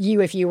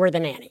you if you were the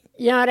nanny.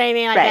 You know what I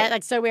mean? Like that,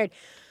 like so weird.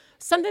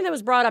 Something that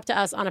was brought up to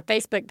us on our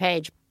Facebook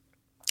page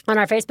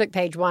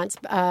once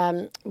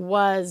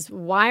was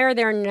why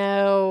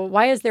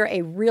is there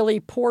a really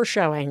poor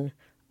showing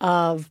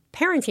of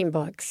parenting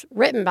books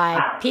written by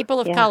people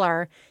of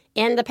color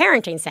in the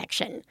parenting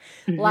section?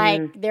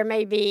 Like there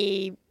may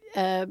be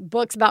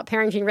books about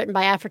parenting written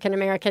by African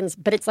Americans,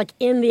 but it's like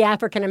in the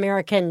African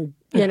American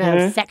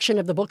section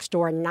of the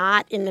bookstore,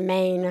 not in the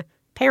main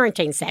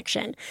parenting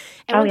section.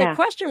 And when the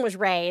question was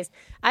raised,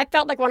 I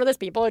felt like one of those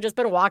people who had just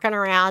been walking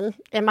around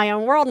in my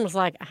own world and was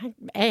like,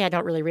 I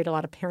don't really read a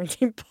lot of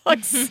parenting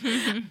books.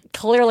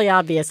 Clearly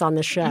obvious on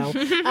the show.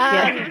 But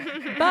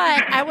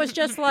I was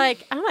just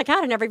like, oh my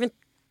God, I never even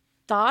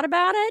thought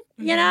about it.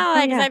 You know,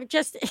 like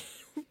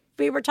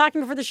we were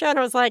talking before the show and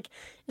I was like,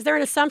 is there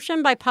an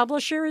assumption by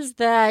publishers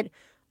that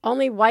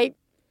only white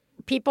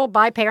people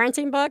buy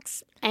parenting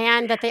books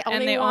and that they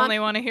only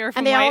want to hear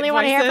from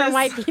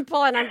white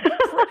people? And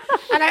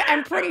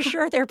I'm pretty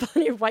sure there are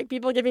plenty of white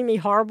people giving me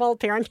horrible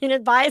parenting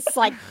advice.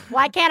 Like,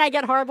 why can't I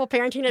get horrible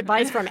parenting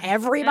advice from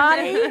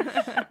everybody?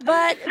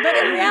 But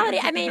in reality,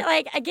 I mean,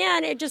 like,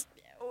 again, it just,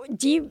 why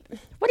do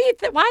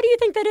you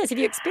think that is? Have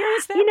you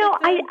experienced that? You know,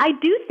 I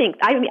do think,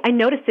 I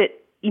noticed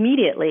it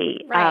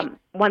immediately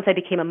once I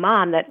became a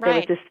mom, that there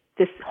was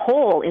this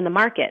hole in the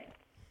market.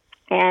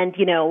 And,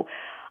 you know,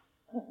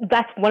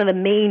 that's one of the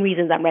main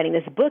reasons I'm writing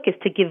this book, is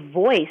to give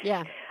voice,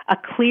 a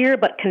clear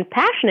but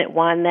compassionate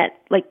one that,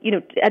 like, you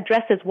know,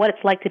 addresses what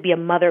it's like to be a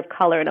mother of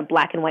color in a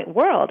black and white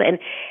world.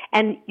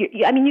 And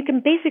you can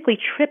basically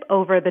trip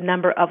over the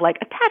number of, like,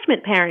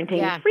 attachment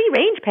parenting, free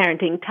range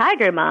parenting,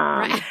 tiger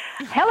mom,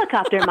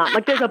 helicopter mom.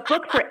 Like, there's a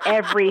book for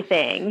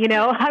everything. You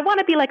know, I want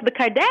to be like the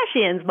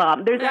Kardashians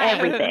mom. There's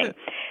everything.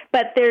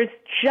 But there's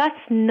just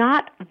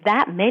not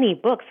that many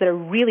books that are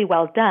really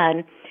well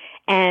done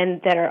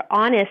and that are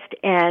honest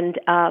and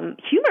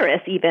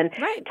humorous even,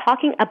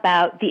 talking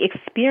about the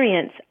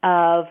experience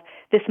of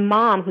this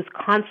mom who's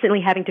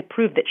constantly having to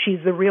prove that she's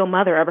the real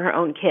mother of her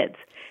own kids.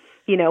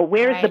 You know,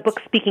 where's the book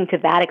speaking to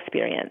that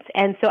experience?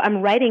 And so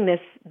I'm writing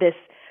this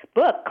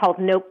book called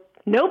Nope,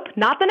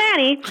 Not the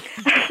Nanny,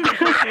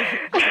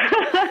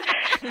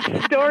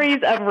 Stories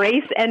of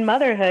Race and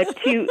Motherhood,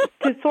 to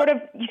sort of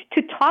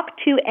to talk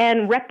to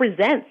and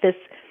represent this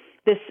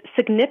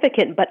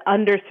significant but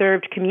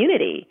underserved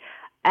community.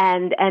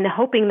 And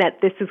hoping that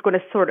this is going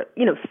to sort of,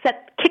 you know,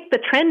 kick the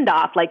trend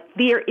off. Like,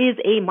 there is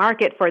a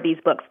market for these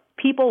books.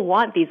 People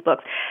want these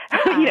books.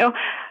 You know,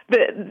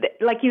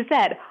 like you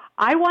said,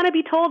 I want to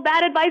be told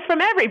bad advice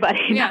from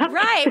everybody. Yeah,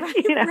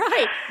 you know?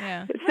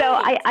 Yeah. So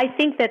I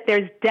think that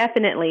there's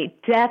definitely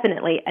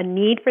a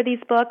need for these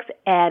books,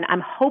 and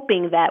I'm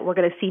hoping that we're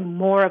going to see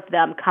more of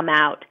them come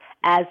out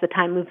as the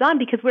time moves on,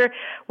 because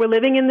we're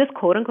living in this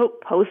quote unquote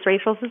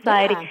post-racial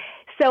society. Yeah.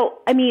 So,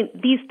 I mean,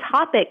 these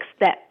topics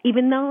that,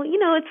 even though, you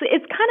know,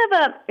 it's kind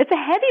of a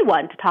heavy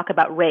one to talk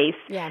about race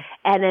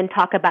and then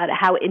talk about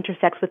how it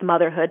intersects with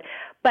motherhood.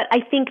 But I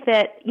think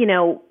that, you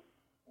know,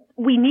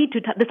 we need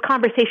to, this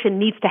conversation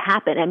needs to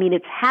happen. I mean,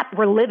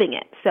 we're living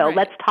it. So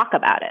let's talk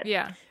about it.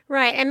 Yeah.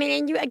 Right. I mean,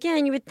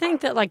 and you would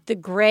think that, like, the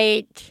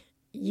great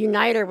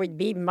uniter would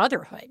be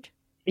motherhood.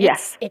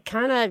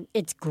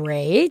 It's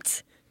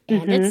great.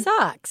 And it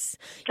sucks.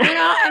 You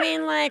know, I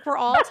mean, like, we're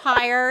all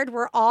tired.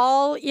 We're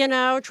all, you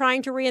know,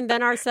 trying to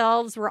reinvent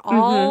ourselves. We're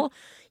all,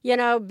 you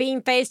know,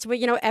 being faced with,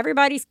 you know,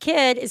 everybody's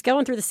kid is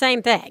going through the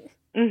same thing.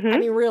 I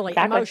mean, really,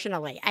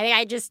 emotionally. I mean,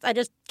 I just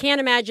can't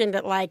imagine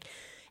that, like,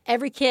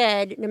 every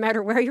kid, no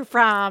matter where you're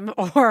from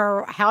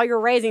or how you're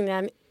raising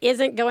them,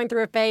 isn't going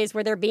through a phase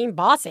where they're being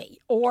bossy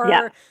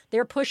or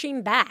they're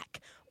pushing back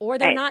or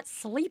they're not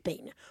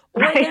sleeping,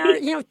 or they're,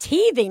 you know,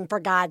 teething, for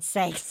God's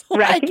sakes.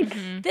 Like,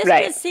 this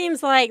just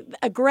seems like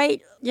a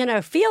great, you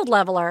know, field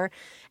leveler.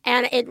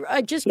 And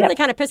it just really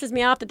kind of pisses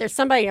me off that there's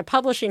somebody in a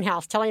publishing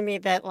house telling me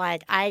that,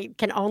 like, I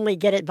can only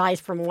get advice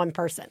from one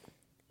person.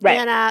 Right.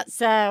 And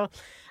so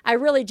I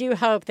really do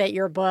hope that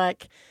your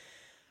book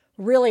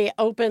really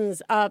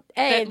opens up,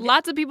 that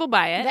lots of people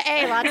buy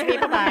it. Lots of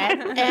people buy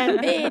it. And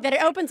B, that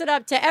it opens it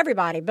up to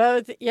everybody,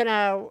 both, you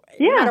know,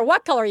 no matter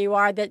what color you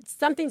are, that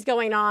something's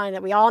going on,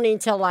 that we all need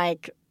to,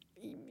 like,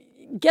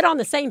 get on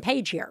the same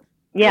page here.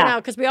 Yeah. You know,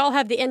 because we all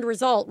have the end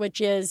result,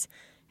 which is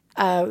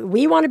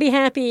we want to be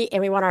happy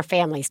and we want our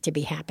families to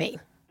be happy.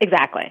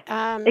 Exactly.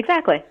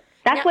 Exactly.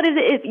 That's what it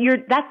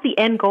is. That's the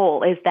end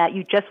goal, is that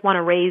you just want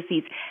to raise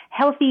these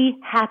healthy,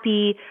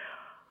 happy,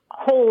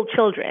 whole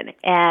children.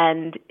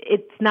 And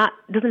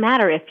doesn't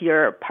matter if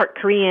you're part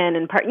Korean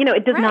and part,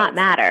 it does not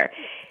matter.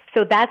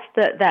 So that's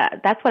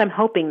that's what I'm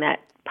hoping that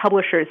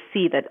publishers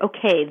see, that,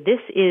 okay, this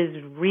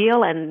is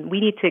real and we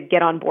need to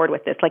get on board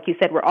with this. Like you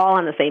said, we're all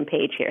on the same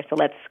page here. So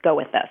let's go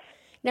with this.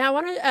 Now, I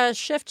want to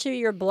shift to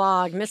your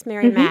blog, Miss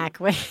Mary Mac,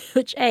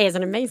 which is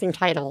an amazing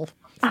title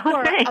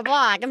for a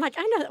blog. I'm like,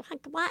 I know,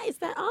 why is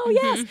that? Oh,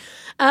 yes.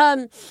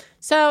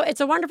 So it's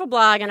a wonderful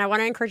blog, and I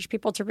want to encourage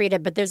people to read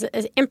it. But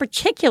in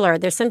particular,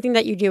 there's something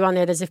that you do on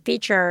there. There's a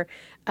feature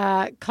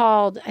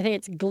called, I think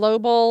it's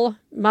Global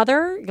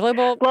Mamas.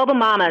 Global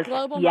Mamas.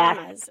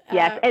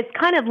 Yes. It's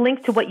kind of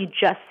linked to what you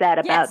just said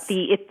about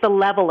it's the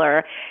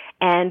leveler,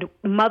 and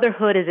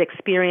motherhood is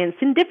experienced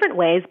in different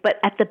ways, but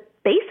at the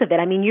base of it,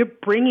 I mean, you're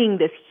bringing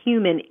this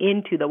human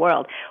into the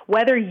world.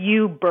 Whether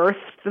you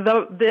birthed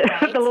the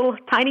little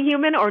tiny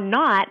human or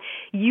not,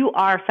 you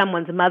are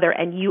someone's mother,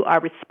 and you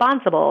are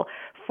responsible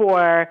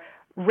for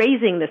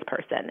raising this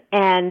person.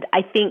 And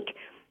I think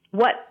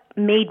what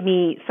made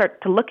me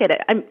start to look at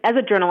it, as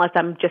a journalist,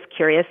 I'm just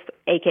curious,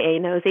 aka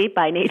nosy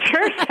by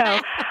nature. So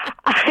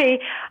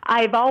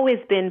I've always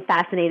been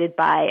fascinated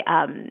by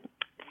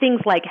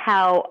things like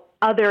how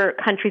other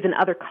countries and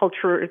other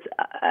cultures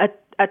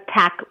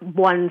attack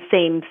one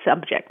same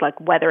subject, like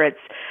whether it's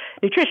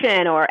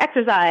nutrition or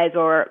exercise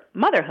or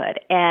motherhood.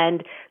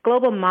 And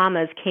Global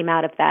Mamas came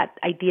out of that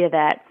idea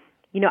that,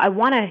 I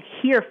want to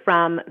hear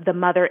from the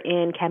mother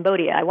in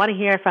Cambodia. I want to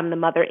hear from the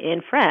mother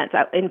in France,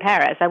 in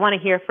Paris. I want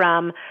to hear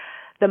from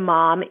the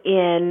mom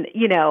in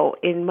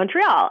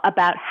Montreal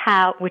about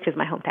how, which is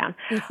my hometown,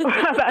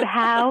 about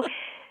how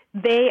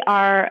they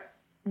are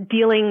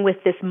dealing with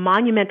this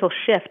monumental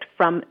shift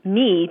from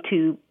me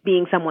to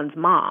being someone's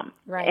mom.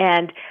 Right.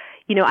 And,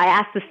 I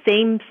asked the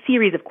same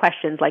series of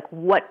questions, like,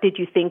 what did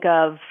you think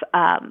of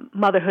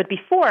motherhood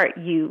before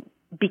you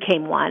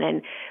became one?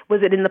 And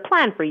was it in the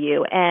plan for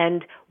you?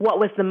 And what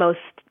was the most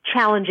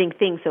challenging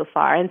thing so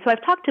far? And so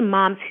I've talked to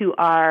moms who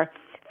are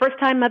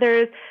first-time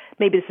mothers.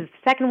 Maybe this is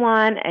the second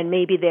one, and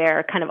maybe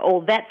they're kind of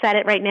old vets at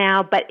it right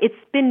now. But it's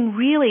been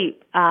really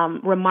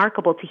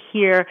remarkable to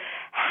hear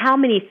how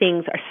many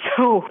things are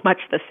so much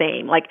the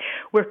same. Like,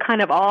 we're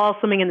kind of all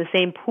swimming in the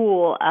same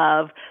pool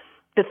of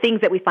the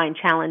things that we find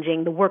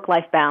challenging, the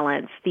work-life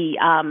balance, the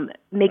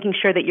making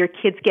sure that your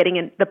kid's getting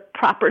in the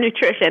proper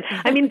nutrition.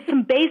 I mean,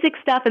 some basic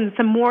stuff and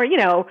some more,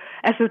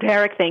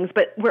 esoteric things,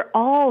 but we're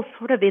all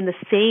sort of in the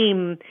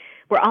same,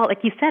 like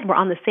you said, we're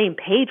on the same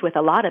page with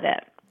a lot of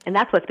it. And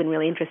that's what's been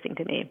really interesting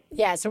to me.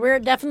 Yeah, so we're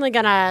definitely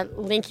going to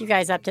link you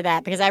guys up to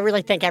that, because I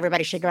really think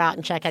everybody should go out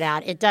and check it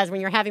out. It does,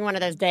 when you're having one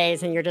of those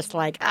days and you're just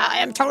like, I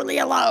am totally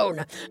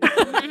alone.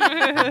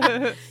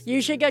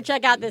 You should go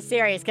check out this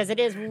series, because it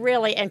is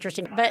really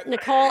interesting. But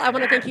Nicole, I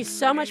want to thank you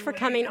so much for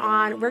coming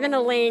on. We're going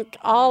to link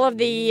all of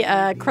the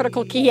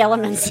critical key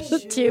elements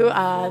to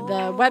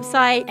the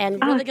website. And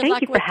really good luck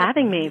thank you for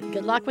having me.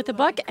 Good luck with the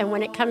book. And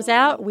when it comes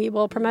out, we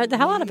will promote the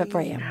hell out of it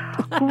for you.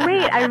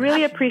 Great. I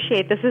really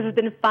appreciate this. This has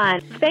been fun.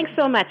 Thanks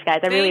so much, guys.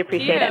 I really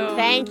appreciate it.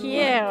 Thank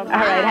you. All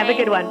right. Have a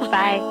good one.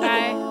 Bye.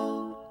 Bye.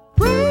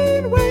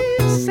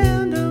 Brainwaves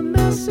send a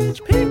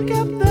message, pick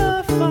up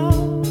the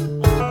phone.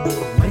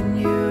 When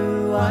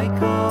you I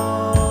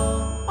call,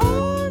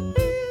 on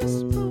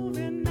this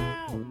moving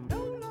now, no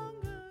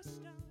longer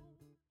stone.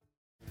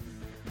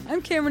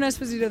 I'm Cameron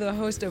Esposito, the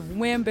host of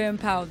Wham Bam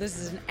Pow. This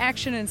is an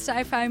action and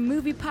sci-fi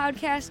movie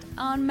podcast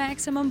on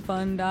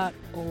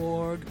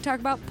MaximumFun.org. We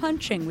talk about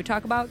punching. We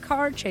talk about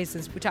car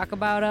chases. We talk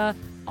about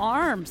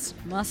arms,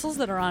 muscles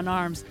that are on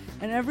arms.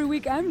 And every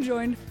week I'm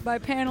joined by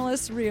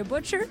panelists Rhea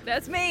Butcher.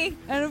 That's me.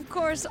 And of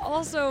course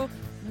also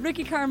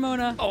Ricky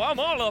Carmona. Oh, I'm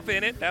all up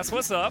in it. That's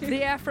what's up.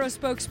 The Afro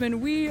spokesman.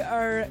 We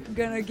are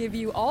going to give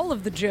you all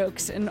of the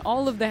jokes and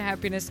all of the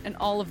happiness and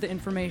all of the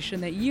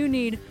information that you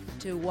need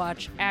to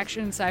watch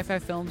action and sci-fi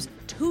films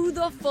to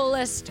the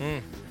fullest.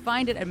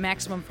 Find it at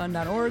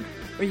MaximumFun.org,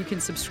 or you can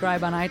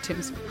subscribe on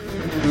iTunes.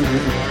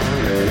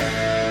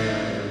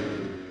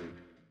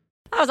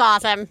 That was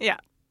awesome. Yeah,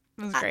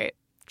 it was great.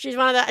 She's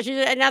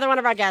another one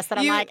of our guests that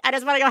I'm like, I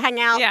just want to go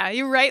hang out. Yeah,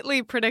 you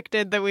rightly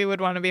predicted that we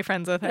would want to be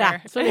friends with her. Yeah,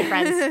 let's be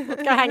friends.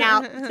 Let's go hang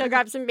out. Let's go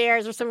grab some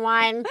beers or some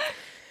wine.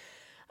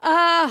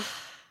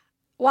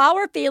 While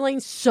we're feeling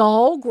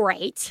so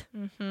great,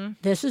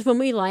 this is when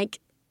we like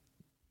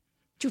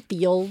to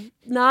feel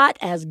not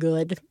as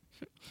good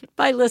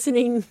by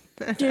listening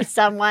to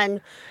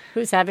someone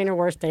who's having a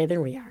worse day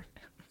than we are.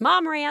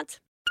 Mom rant.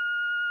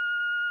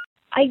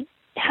 I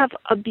have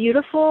a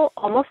beautiful,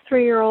 almost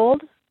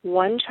 3-year-old,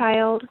 one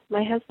child.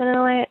 My husband and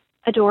I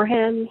adore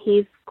him.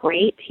 He's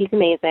great. He's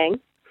amazing.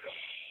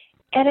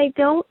 And I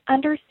don't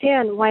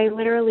understand why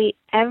literally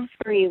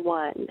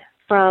everyone,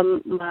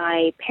 from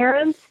my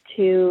parents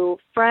to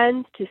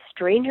friends to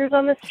strangers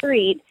on the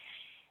street,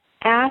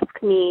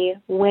 ask me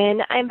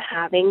when I'm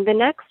having the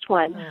next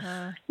one.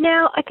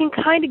 Now, I can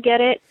kind of get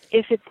it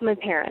if it's my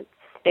parents.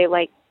 They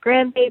like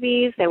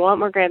grandbabies. They want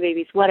more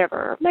grandbabies,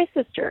 whatever. My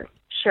sister,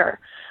 sure.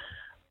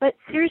 But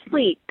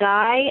seriously,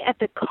 guy at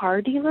the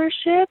car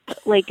dealership,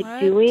 like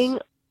doing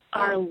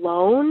our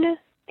loan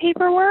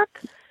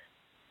paperwork,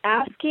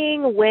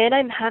 asking when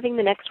I'm having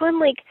the next one.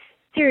 Like,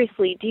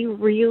 seriously, do you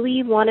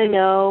really want to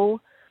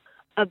know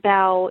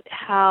about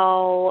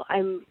how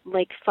I'm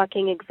like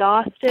fucking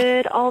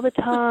exhausted all the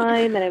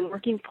time and I'm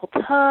working full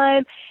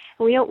time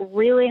and we don't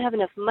really have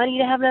enough money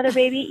to have another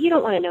baby? You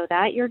don't want to know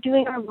that. You're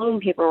doing our loan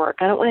paperwork.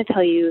 I don't want to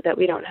tell you that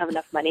we don't have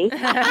enough money.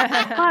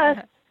 Plus,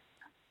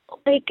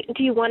 like,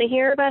 do you want to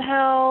hear about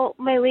how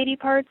my lady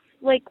parts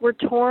like were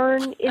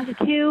torn into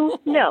two?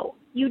 No,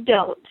 you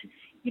don't.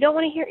 You don't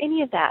want to hear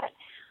any of that.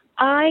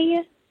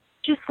 I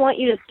just want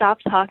you to stop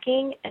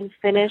talking and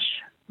finish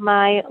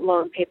my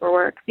loan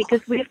paperwork,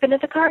 because we've been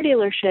at the car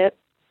dealership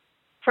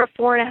for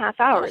 4.5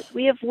 hours.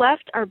 We have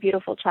left our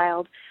beautiful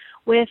child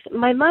with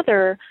my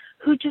mother,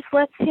 who just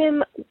lets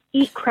him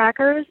eat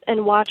crackers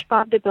and watch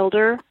Bob the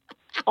Builder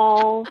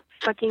all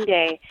fucking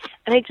day.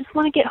 And I just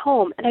want to get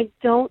home, and I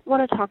don't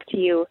want to talk to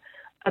you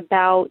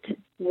about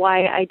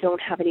why I don't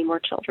have any more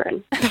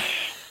children.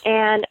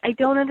 And I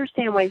don't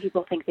understand why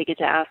people think they get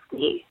to ask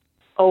me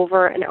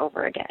over and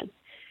over again.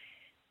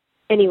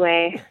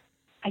 Anyway,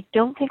 I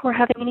don't think we're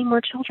having any more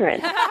children.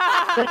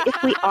 But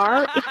if we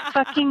are, it's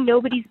fucking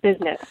nobody's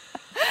business.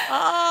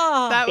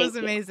 Oh, that Thank was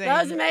you. amazing.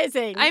 That was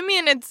amazing. I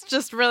mean, it's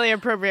just really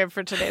appropriate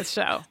for today's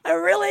show.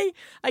 I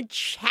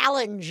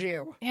challenge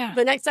you. Yeah.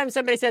 The next time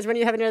somebody says, when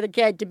you have another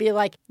kid, to be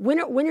like, when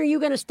are you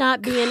going to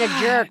stop being a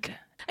jerk?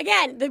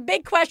 Again, the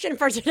big question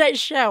for today's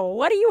show,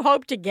 what do you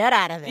hope to get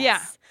out of this?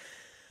 Yeah.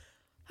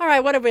 All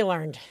right, what have we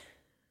learned?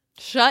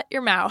 Shut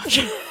your mouth.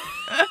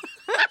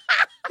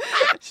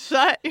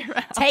 Shut your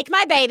mouth. Take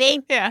my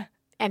baby. Yeah.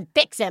 And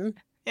fix him.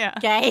 Yeah.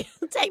 Okay?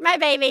 Take my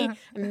baby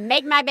and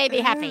make my baby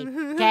happy.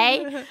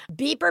 Okay?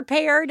 Be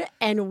prepared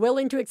and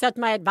willing to accept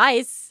my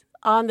advice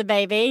on the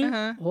baby.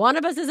 One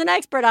of us is an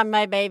expert on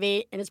my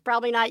baby, and it's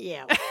probably not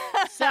you.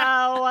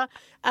 So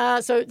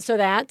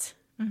that.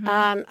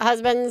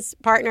 Husbands,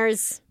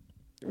 partners,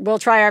 we'll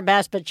try our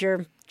best, but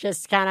you're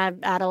just kind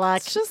of out of luck.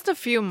 It's just a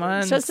few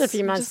months. Just a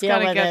few months. Just Deal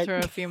gotta with get it. through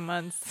a few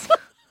months.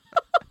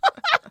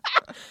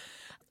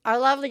 Our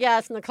lovely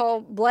guest,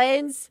 Nicole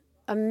Blades,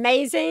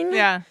 amazing.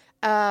 Yeah.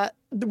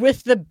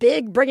 With the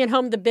big, bringing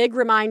home the big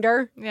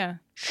reminder. Yeah.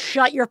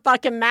 Shut your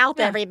fucking mouth,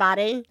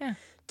 everybody. Yeah.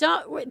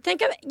 Don't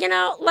think of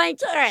it, like,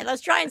 all right,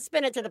 let's try and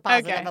spin it to the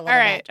positive a little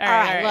bit. All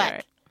right.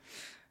 Look.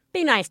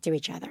 Be nice to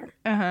each other.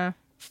 Uh-huh.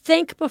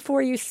 Think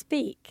before you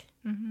speak.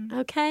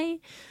 Okay?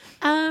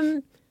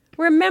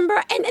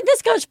 Remember, and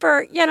this goes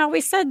for, we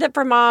said that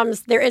for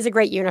moms, there is a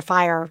great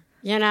unifier.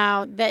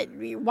 That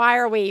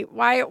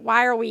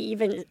why are we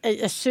even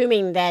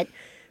assuming that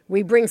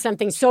we bring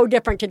something so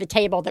different to the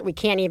table that we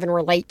can't even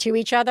relate to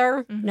each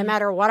other, no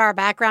matter what our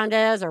background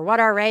is or what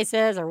our race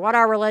is or what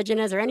our religion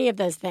is or any of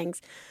those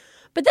things.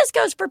 But this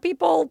goes for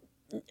people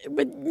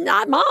with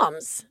not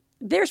moms.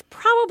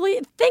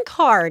 Think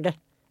hard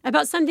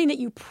about something that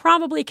you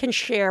probably can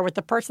share with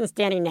the person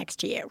standing next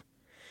to you.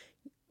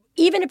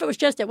 Even if it was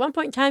just at one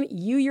point in time,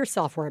 you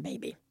yourself were a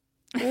baby.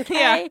 Okay?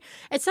 Yeah.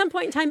 At some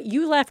point in time,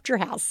 you left your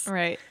house.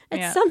 Right.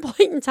 At some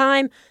point in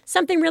time,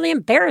 something really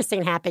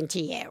embarrassing happened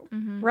to you.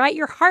 Right?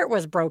 Your heart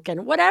was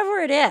broken. Whatever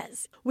it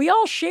is. We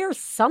all share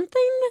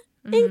something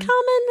in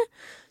common.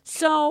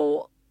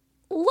 So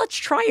let's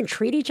try and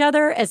treat each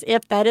other as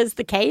if that is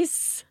the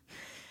case.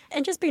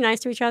 And just be nice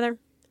to each other.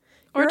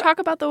 Or talk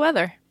about the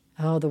weather.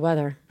 Oh, the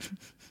weather.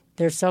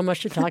 There's so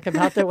much to talk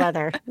about the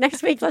weather.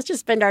 Next week, let's just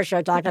spend our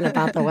show talking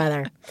about the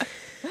weather.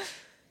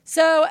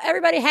 So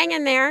everybody hang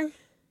in there.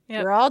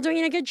 Yep. You're all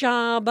doing a good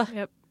job.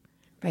 Yep.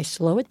 Right,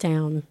 slow it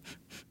down.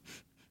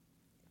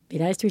 Be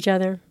nice to each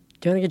other.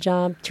 Doing a good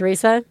job.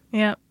 Teresa?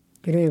 Yep.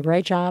 You're doing a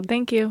great job.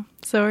 Thank you.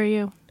 So are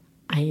you.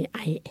 I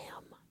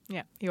am.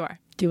 Yeah, you are.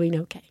 Doing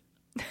okay.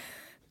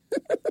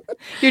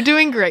 You're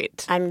doing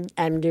great.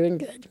 I'm doing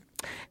good.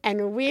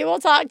 And we will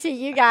talk to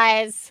you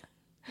guys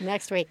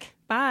next week.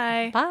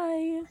 Bye.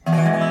 Bye.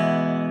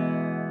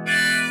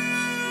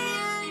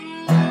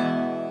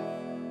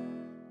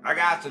 I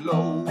got to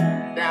low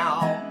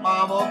down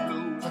mama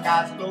blues. I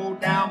got to low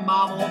down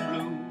mama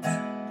blues.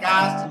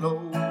 Got to low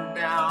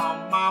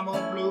down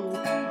mama blues.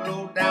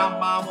 Low down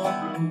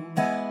mama blues.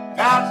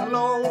 Got to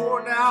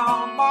low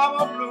down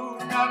mama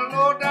blues. Got to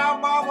low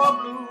down mama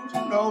blues.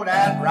 You know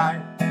that's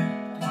right.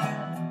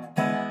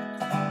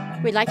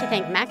 We'd like to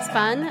thank Max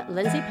Fun,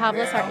 Lindsay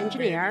Pavlis, our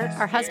engineer,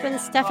 our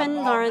husbands Stefan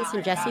Lawrence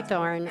and Jesse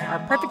Thorne, our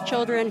perfect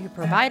children who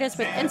provide us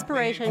with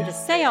inspiration to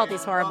say all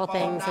these horrible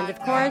things, and of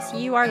course,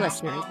 you, our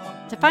listeners.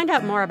 To find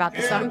out more about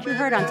the songs you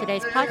heard on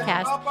today's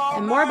podcast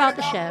and more about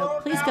the show,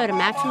 please go to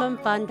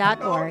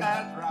MaximumFun.org.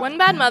 One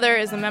Bad Mother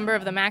is a member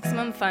of the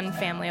Maximum Fun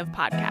family of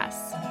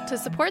podcasts. To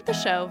support the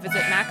show,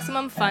 visit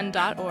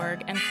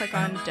MaximumFun.org and click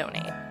on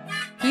Donate.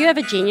 If you have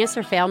a genius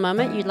or fail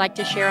moment you'd like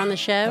to share on the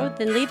show,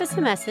 then leave us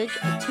a message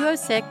at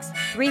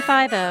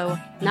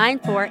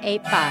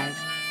 206-350-9485.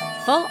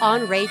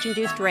 Full-on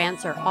rage-induced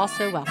rants are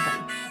also welcome.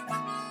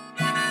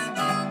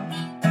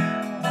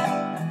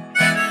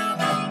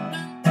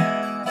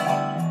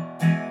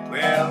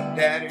 Well,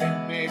 Daddy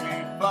may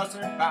be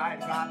fussing cried,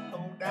 got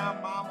low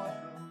down mama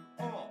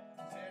blue.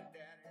 Said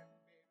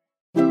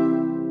daddy.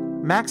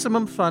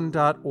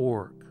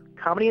 MaximumFun.org.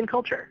 Comedy and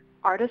culture.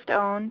 Artist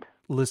owned.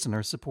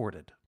 Listener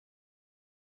supported.